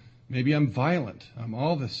pompous. Maybe I'm violent. I'm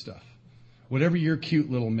all this stuff. Whatever your cute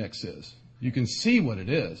little mix is. You can see what it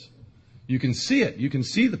is. You can see it. You can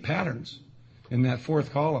see the patterns in that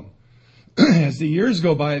fourth column. As the years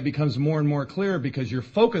go by, it becomes more and more clear because your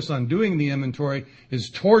focus on doing the inventory is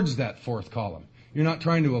towards that fourth column. You're not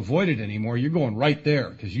trying to avoid it anymore. You're going right there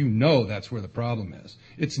because you know that's where the problem is.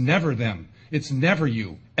 It's never them. It's never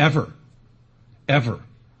you. Ever. Ever.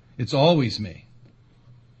 It's always me.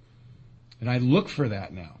 And I look for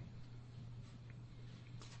that now.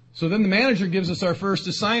 So then the manager gives us our first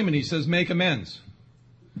assignment. He says, make amends.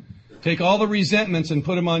 Take all the resentments and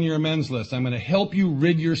put them on your amends list. I'm going to help you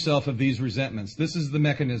rid yourself of these resentments. This is the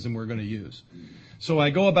mechanism we're going to use. So I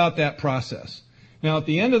go about that process. Now, at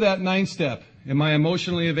the end of that 9th step, am I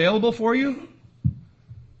emotionally available for you?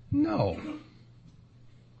 No.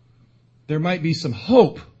 There might be some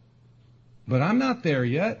hope, but I'm not there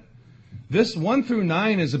yet. This 1 through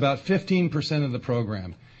 9 is about 15% of the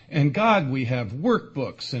program. And God, we have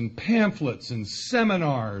workbooks and pamphlets and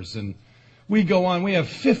seminars, and we go on. We have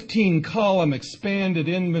 15-column expanded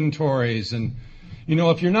inventories. And,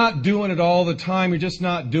 if you're not doing it all the time, you're just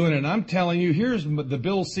not doing it. And I'm telling you, here's the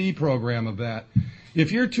Bill C. program of that.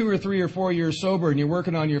 If you're 2 or 3 or 4 years sober and you're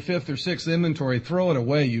working on your 5th or 6th inventory, throw it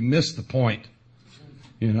away. You missed the point.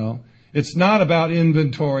 It's not about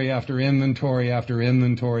inventory after inventory after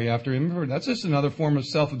inventory after inventory. That's just another form of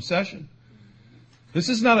self-obsession. This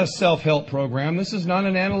is not a self-help program. This is not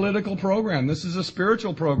an analytical program. This is a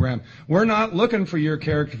spiritual program. We're not looking for your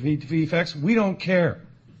character defects. We don't care.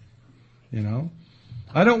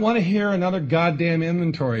 I don't want to hear another goddamn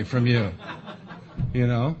inventory from you.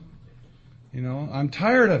 I'm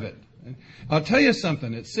tired of it. I'll tell you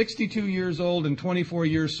something. At 62 years old and 24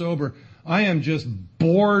 years sober, I am just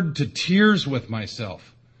bored to tears with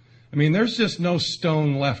myself. There's just no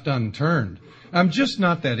stone left unturned. I'm just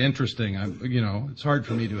not that interesting. It's hard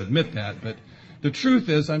for me to admit that, but the truth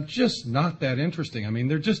is I'm just not that interesting.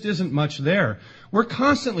 There just isn't much there. We're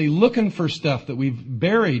constantly looking for stuff that we've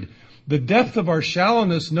buried. The depth of our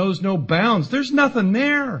shallowness knows no bounds. There's nothing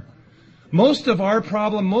there. Most of our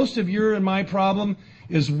problem, most of your and my problem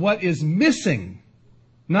is what is missing,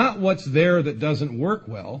 not what's there that doesn't work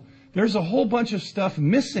well. There's a whole bunch of stuff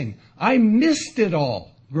missing. I missed it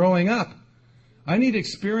all growing up. I need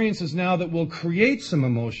experiences now that will create some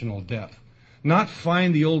emotional depth, not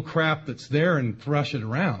find the old crap that's there and thrush it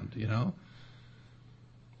around,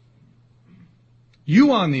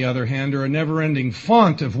 You, on the other hand, are a never-ending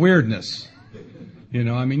font of weirdness.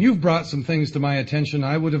 You've brought some things to my attention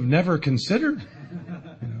I would have never considered.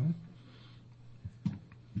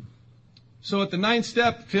 So at the 9th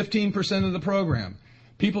step, 15% of the program.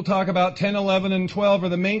 People talk about 10, 11, and 12 are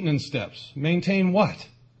the maintenance steps. Maintain what?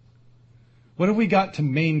 What have we got to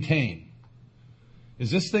maintain?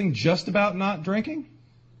 Is this thing just about not drinking?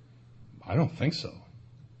 I don't think so.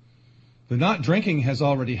 The not drinking has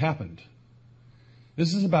already happened.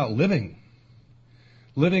 This is about living.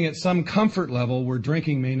 Living at some comfort level where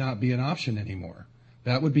drinking may not be an option anymore.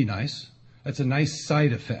 That would be nice. That's a nice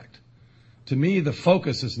side effect. To me, the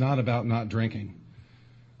focus is not about not drinking.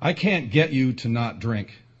 I can't get you to not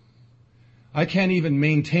drink. I can't even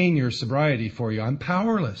maintain your sobriety for you. I'm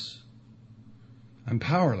powerless. I'm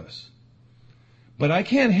powerless. But I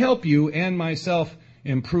can help you and myself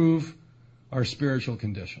improve our spiritual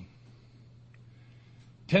condition.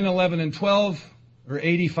 10, 11, and 12 are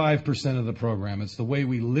 85% of the program. It's the way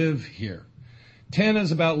we live here. 10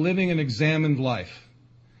 is about living an examined life.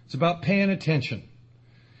 It's about paying attention.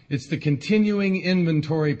 It's the continuing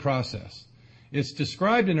inventory process. It's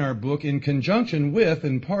described in our book in conjunction with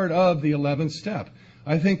and part of the 11th step.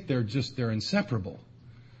 I think they're inseparable.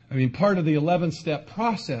 Part of the 11th step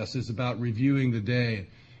process is about reviewing the day,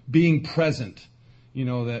 being present,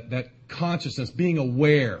 that consciousness, being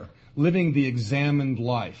aware, living the examined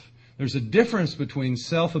life. There's a difference between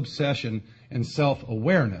self-obsession and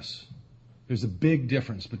self-awareness. There's a big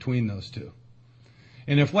difference between those two.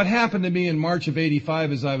 And if what happened to me in March of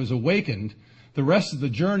 85 is I was awakened, the rest of the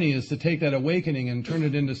journey is to take that awakening and turn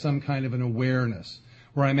it into some kind of an awareness,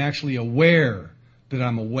 where I'm actually aware that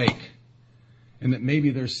I'm awake and that maybe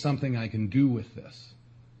there's something I can do with this.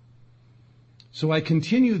 So I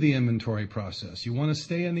continue the inventory process. You want to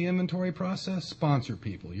stay in the inventory process? Sponsor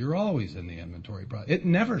people. You're always in the inventory process. It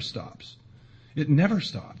never stops. It never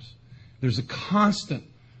stops. There's a constant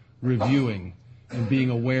reviewing and being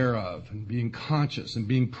aware of and being conscious and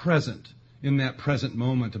being present in that present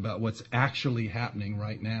moment about what's actually happening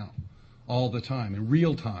right now, all the time, in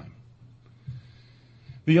real time.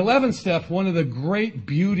 The 11th step, one of the great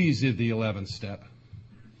beauties of the 11th step,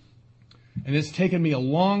 and it's taken me a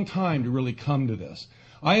long time to really come to this.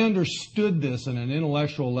 I understood this on an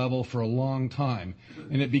intellectual level for a long time,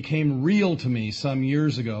 and it became real to me some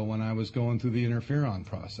years ago when I was going through the interferon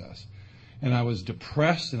process. And I was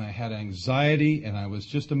depressed, and I had anxiety, and I was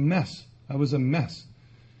just a mess. I was a mess.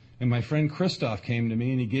 And my friend Christoph came to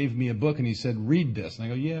me, and he gave me a book, and he said, read this. And I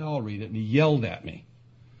go, yeah, I'll read it. And he yelled at me.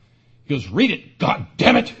 He goes, read it, God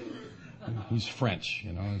damn it! And he's French,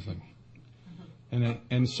 you know. I was like,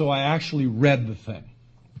 and so I actually read the thing.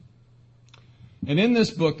 And in this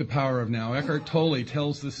book, The Power of Now, Eckhart Tolle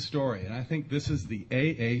tells this story, and I think this is the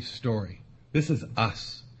AA story. This is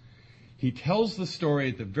us. He tells the story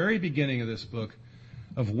at the very beginning of this book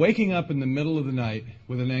of waking up in the middle of the night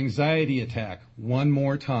with an anxiety attack one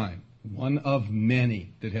more time, one of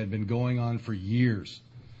many that had been going on for years.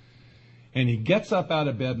 And he gets up out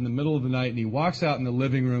of bed in the middle of the night and he walks out in the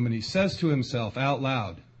living room and he says to himself out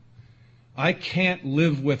loud, I can't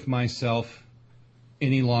live with myself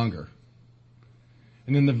any longer.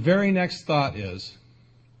 And then the very next thought is,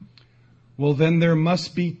 well, then there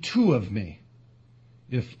must be two of me.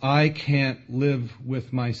 If I can't live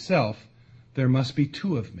with myself, there must be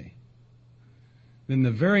two of me. Then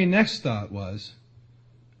the very next thought was,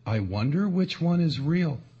 I wonder which one is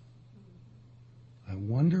real. I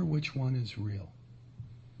wonder which one is real.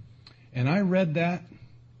 And I read that,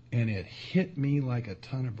 and it hit me like a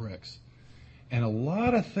ton of bricks. And a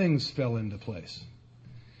lot of things fell into place.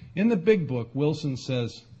 In the big book, Wilson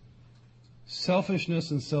says,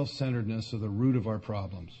 selfishness and self-centeredness are the root of our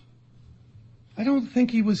problems. I don't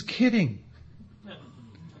think he was kidding.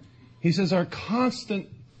 He says our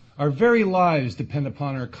very lives depend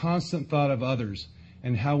upon our constant thought of others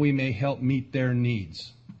and how we may help meet their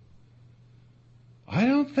needs. I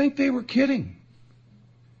don't think they were kidding.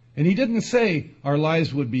 And he didn't say our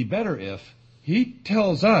lives would be better if. He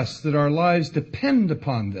tells us that our lives depend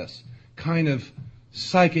upon this kind of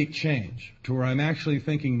psychic change to where I'm actually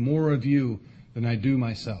thinking more of you than I do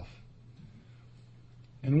myself.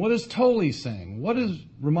 And what is Tolle saying? What does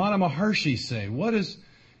Ramana Maharshi say? What does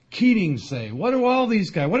Keating say? What do all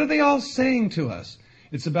these guys, what are they all saying to us?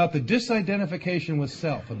 It's about the disidentification with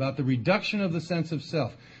self, about the reduction of the sense of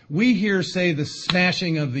self. We here say the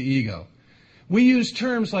smashing of the ego. We use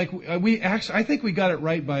terms like, I think we got it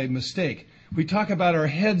right by mistake. We talk about our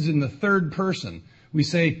heads in the third person. We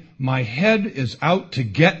say, my head is out to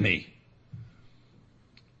get me.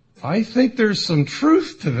 I think there's some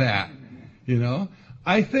truth to that, you know.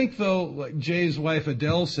 I think, though, like Jay's wife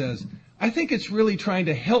Adele says, I think it's really trying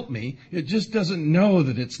to help me. It just doesn't know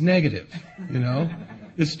that it's negative, you know.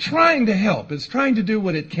 It's trying to help. It's trying to do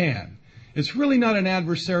what it can. It's really not an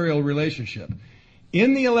adversarial relationship.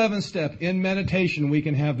 In the 11th step, in meditation, we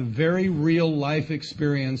can have the very real life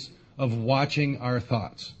experience of watching our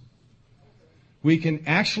thoughts. We can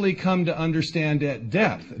actually come to understand at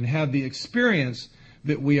depth and have the experience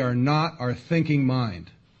that we are not our thinking mind.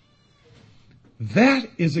 That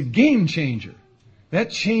is a game changer. That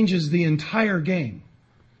changes the entire game.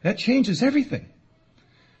 That changes everything.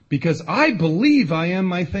 Because I believe I am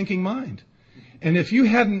my thinking mind. And if you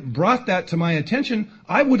hadn't brought that to my attention,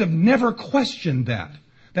 I would have never questioned that.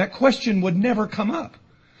 That question would never come up.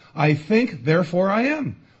 I think, therefore I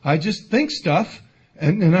am. I just think stuff,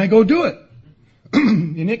 and I go do it.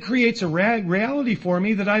 And it creates a reality for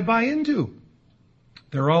me that I buy into.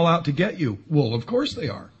 They're all out to get you. Well, of course they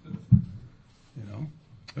are. You know,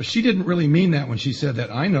 but she didn't really mean that when she said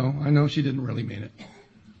that. I know she didn't really mean it.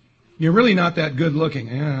 You're really not that good looking.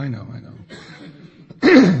 Yeah, I know.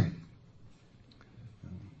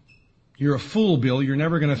 You're a fool, Bill. You're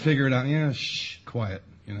never going to figure it out. Yeah, shh, quiet.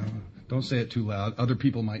 You know, don't say it too loud. Other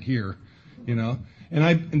people might hear. You know,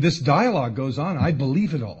 and this dialogue goes on. I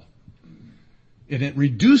believe it all. And it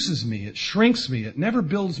reduces me. It shrinks me. It never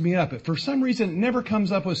builds me up. For some reason, it never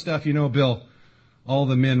comes up with stuff, you know, Bill, all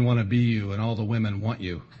the men want to be you and all the women want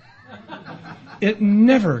you. It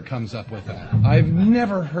never comes up with that. I've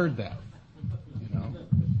never heard that. You know.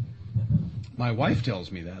 My wife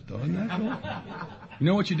tells me that, though. Isn't that cool? You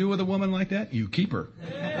know what you do with a woman like that? You keep her.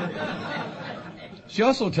 She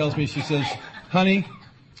also tells me, she says, honey,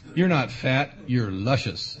 you're not fat, you're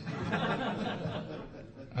luscious.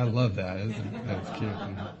 I love that. That's cute.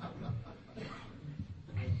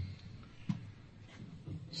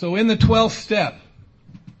 So in the 12th step,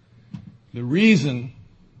 the reason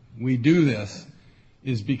we do this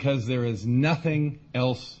is because there is nothing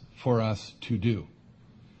else for us to do.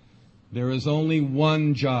 There is only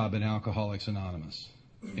one job in Alcoholics Anonymous,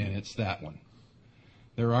 and it's that one.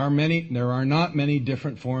 There are not many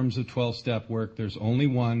different forms of 12-step work. There's only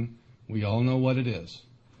one. We all know what it is.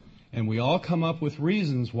 And we all come up with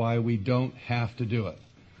reasons why we don't have to do it.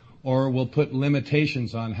 Or we'll put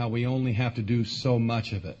limitations on how we only have to do so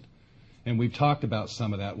much of it. And we've talked about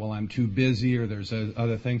some of that. Well, I'm too busy, or there's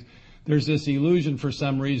other things. There's this illusion for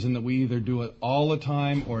some reason that we either do it all the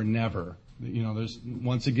time or never. You know,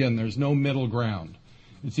 there's no middle ground.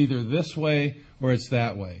 It's either this way or it's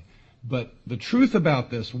that way. But the truth about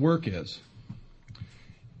this work is,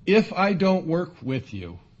 if I don't work with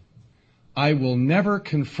you, I will never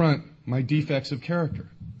confront my defects of character.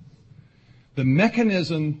 The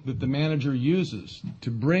mechanism that the manager uses to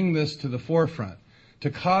bring this to the forefront, to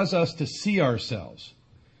cause us to see ourselves,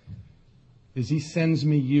 is he sends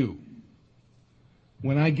me you.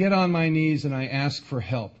 When I get on my knees and I ask for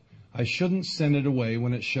help, I shouldn't send it away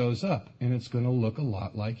when it shows up, and it's going to look a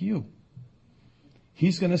lot like you.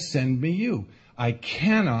 He's going to send me you. I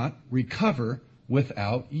cannot recover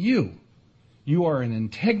without you. You are an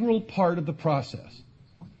integral part of the process.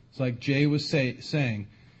 It's like Jay was saying,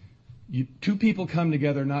 two people come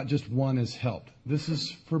together, not just one is helped. This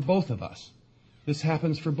is for both of us. This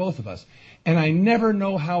happens for both of us. And I never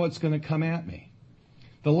know how it's going to come at me.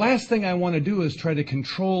 The last thing I want to do is try to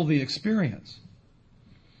control the experience.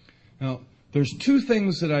 Now, there's two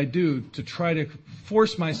things that I do to try to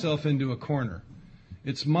force myself into a corner.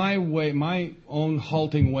 It's my way, my own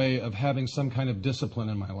halting way of having some kind of discipline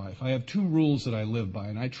in my life. I have two rules that I live by,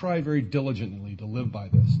 and I try very diligently to live by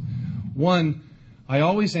this. One, I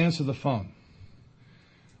always answer the phone.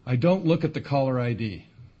 I don't look at the caller ID.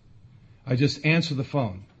 I just answer the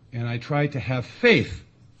phone, and I try to have faith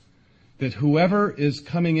that whoever is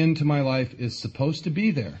coming into my life is supposed to be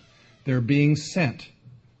there. They're being sent.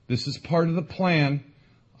 This is part of the plan.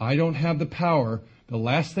 I don't have the power. The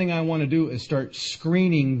last thing I want to do is start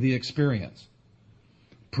screening the experience.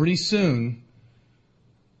 Pretty soon,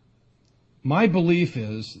 my belief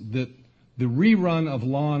is that the rerun of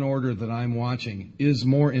Law and Order that I'm watching is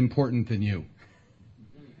more important than you.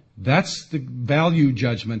 That's the value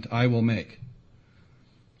judgment I will make.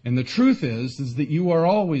 And the truth is that you are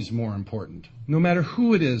always more important, no matter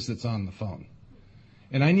who it is that's on the phone.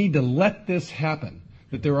 And I need to let this happen,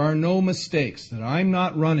 that there are no mistakes, that I'm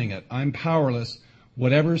not running it, I'm powerless.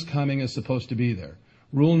 Whatever's coming is supposed to be there.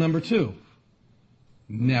 Rule number 2,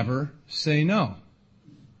 never say no.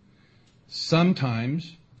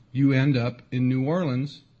 Sometimes you end up in New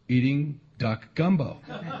Orleans eating duck gumbo.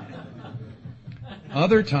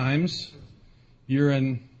 Other times you're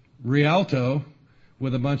in Rialto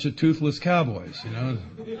with a bunch of toothless cowboys, you know.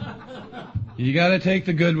 You got to take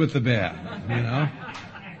the good with the bad, you know.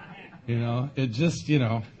 You know, it just, you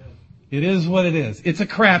know, it is what it is. It's a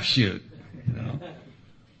crapshoot, you know.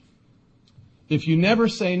 If you never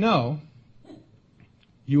say no,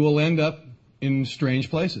 you will end up in strange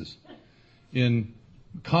places, in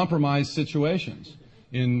compromised situations,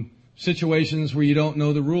 in situations where you don't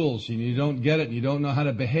know the rules, and you don't get it, and you don't know how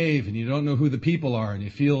to behave, and you don't know who the people are, and you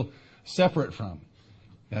feel separate from.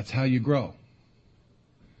 That's how you grow.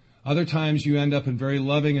 Other times you end up in very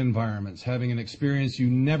loving environments, having an experience you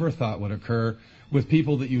never thought would occur with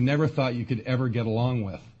people that you never thought you could ever get along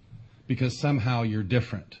with, because somehow you're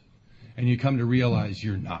different. And you come to realize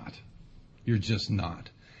you're not. You're just not.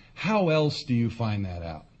 How else do you find that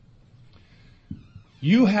out?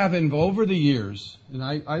 You have, over the years, and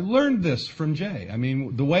I learned this from Jay. I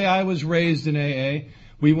mean, the way I was raised in AA,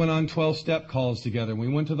 we went on 12-step calls together. We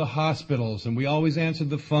went to the hospitals, and we always answered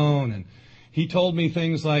the phone. And he told me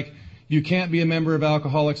things like, you can't be a member of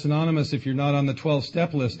Alcoholics Anonymous if you're not on the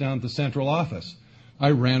 12-step list down at the central office.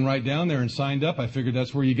 I ran right down there and signed up. I figured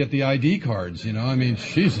that's where you get the ID cards, you know. I mean,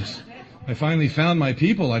 Jesus. I finally found my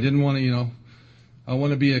people. I didn't want to, you know, I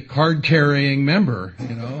want to be a card-carrying member,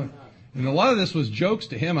 you know. And a lot of this was jokes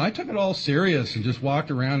to him. I took it all serious and just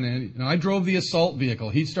walked around. And you know, I drove the assault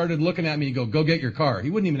vehicle. He started looking at me and go get your car.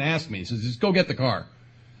 He wouldn't even ask me. He says, just go get the car.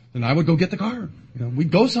 Then I would go get the car. You know,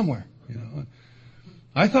 we'd go somewhere, you know.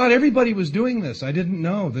 I thought everybody was doing this. I didn't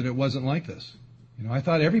know that it wasn't like this. You know, I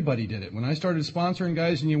thought everybody did it. When I started sponsoring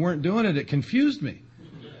guys and you weren't doing it, it confused me.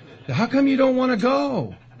 How come you don't want to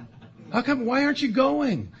go? Why aren't you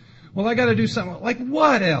going? Well, I got to do something. Like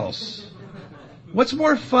what else? What's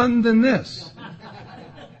more fun than this?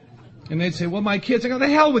 And they'd say, well, my kids. I go, the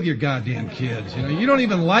hell with your goddamn kids. You know, you don't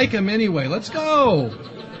even like them anyway. Let's go.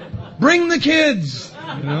 Bring the kids.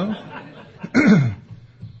 You know?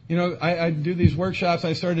 You know, I do these workshops.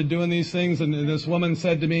 I started doing these things, and this woman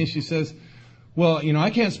said to me, she says, well, I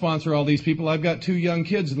can't sponsor all these people. I've got 2 young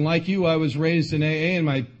kids, and like you, I was raised in AA, and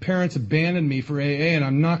my parents abandoned me for AA, and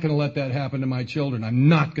I'm not going to let that happen to my children. I'm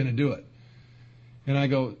not going to do it. And I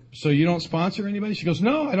go, so you don't sponsor anybody? She goes,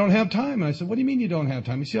 no, I don't have time. And I said, what do you mean you don't have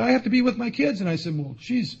time? She said, I have to be with my kids. And I said, well,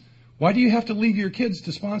 geez, why do you have to leave your kids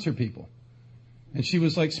to sponsor people? And she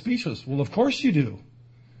was like speechless. Well, of course you do. I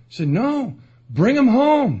said, no, bring them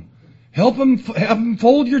home. Help them, have them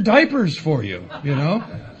fold your diapers for you,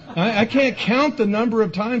 I can't count the number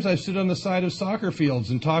of times I've stood on the side of soccer fields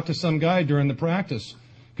and talked to some guy during the practice,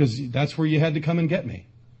 because that's where you had to come and get me,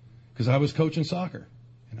 because I was coaching soccer,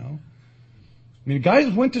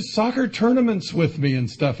 guys went to soccer tournaments with me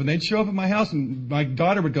and stuff, and they'd show up at my house, and my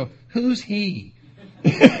daughter would go, who's he?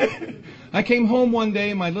 I came home one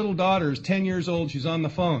day, my little daughter is 10 years old, she's on the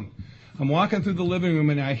phone. I'm walking through the living room,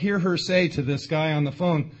 and I hear her say to this guy on the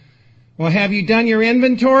phone, well, have you done your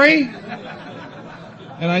inventory?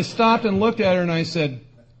 And I stopped and looked at her and I said,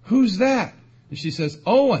 who's that? And she says,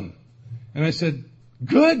 Owen. And I said,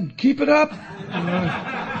 good, keep it up.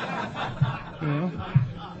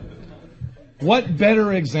 What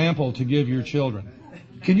better example to give your children?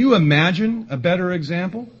 Can you imagine a better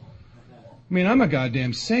example? I'm a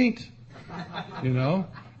goddamn saint,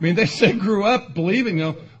 They say grew up believing,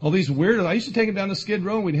 all these weirdos. I used to take them down to Skid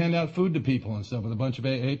Row and we'd hand out food to people and stuff with a bunch of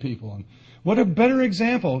AA people. And what a better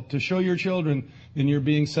example to show your children than you're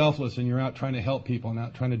being selfless and you're out trying to help people and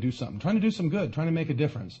out trying to do something, trying to do some good, trying to make a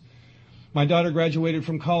difference. My daughter graduated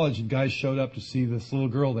from college and guys showed up to see this little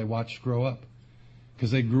girl they watched grow up. Because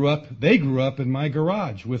they grew up in my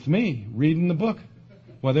garage with me, reading the book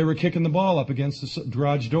while they were kicking the ball up against the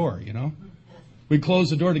garage door, We'd close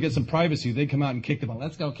the door to get some privacy. They'd come out and kick the ball.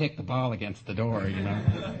 Let's go kick the ball against the door,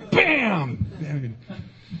 Bam!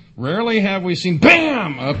 Rarely have we seen,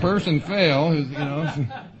 bam, a person fail.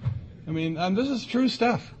 This is true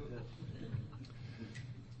stuff.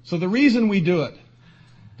 So the reason we do it,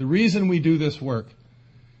 the reason we do this work,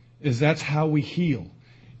 is that's how we heal.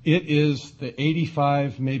 It is the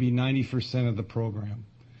 85, maybe 90% of the program.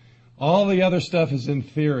 All the other stuff is in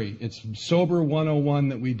theory. It's Sober 101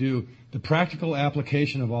 that we do. The practical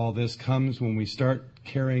application of all this comes when we start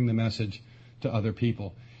carrying the message to other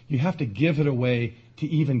people. You have to give it away to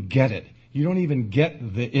even get it. You don't even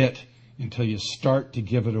get the it until you start to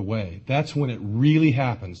give it away. That's when it really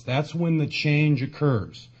happens. That's when the change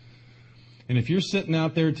occurs. And if you're sitting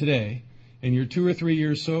out there today and you're 2 or 3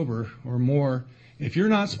 years sober or more, if you're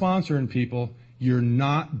not sponsoring people, you're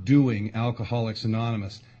not doing Alcoholics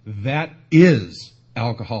Anonymous. That is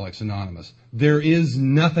Alcoholics Anonymous. There is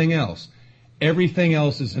nothing else. Everything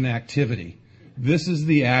else is an activity. This is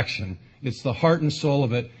the action. It's the heart and soul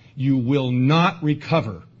of it. You will not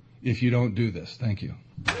recover if you don't do this. Thank you.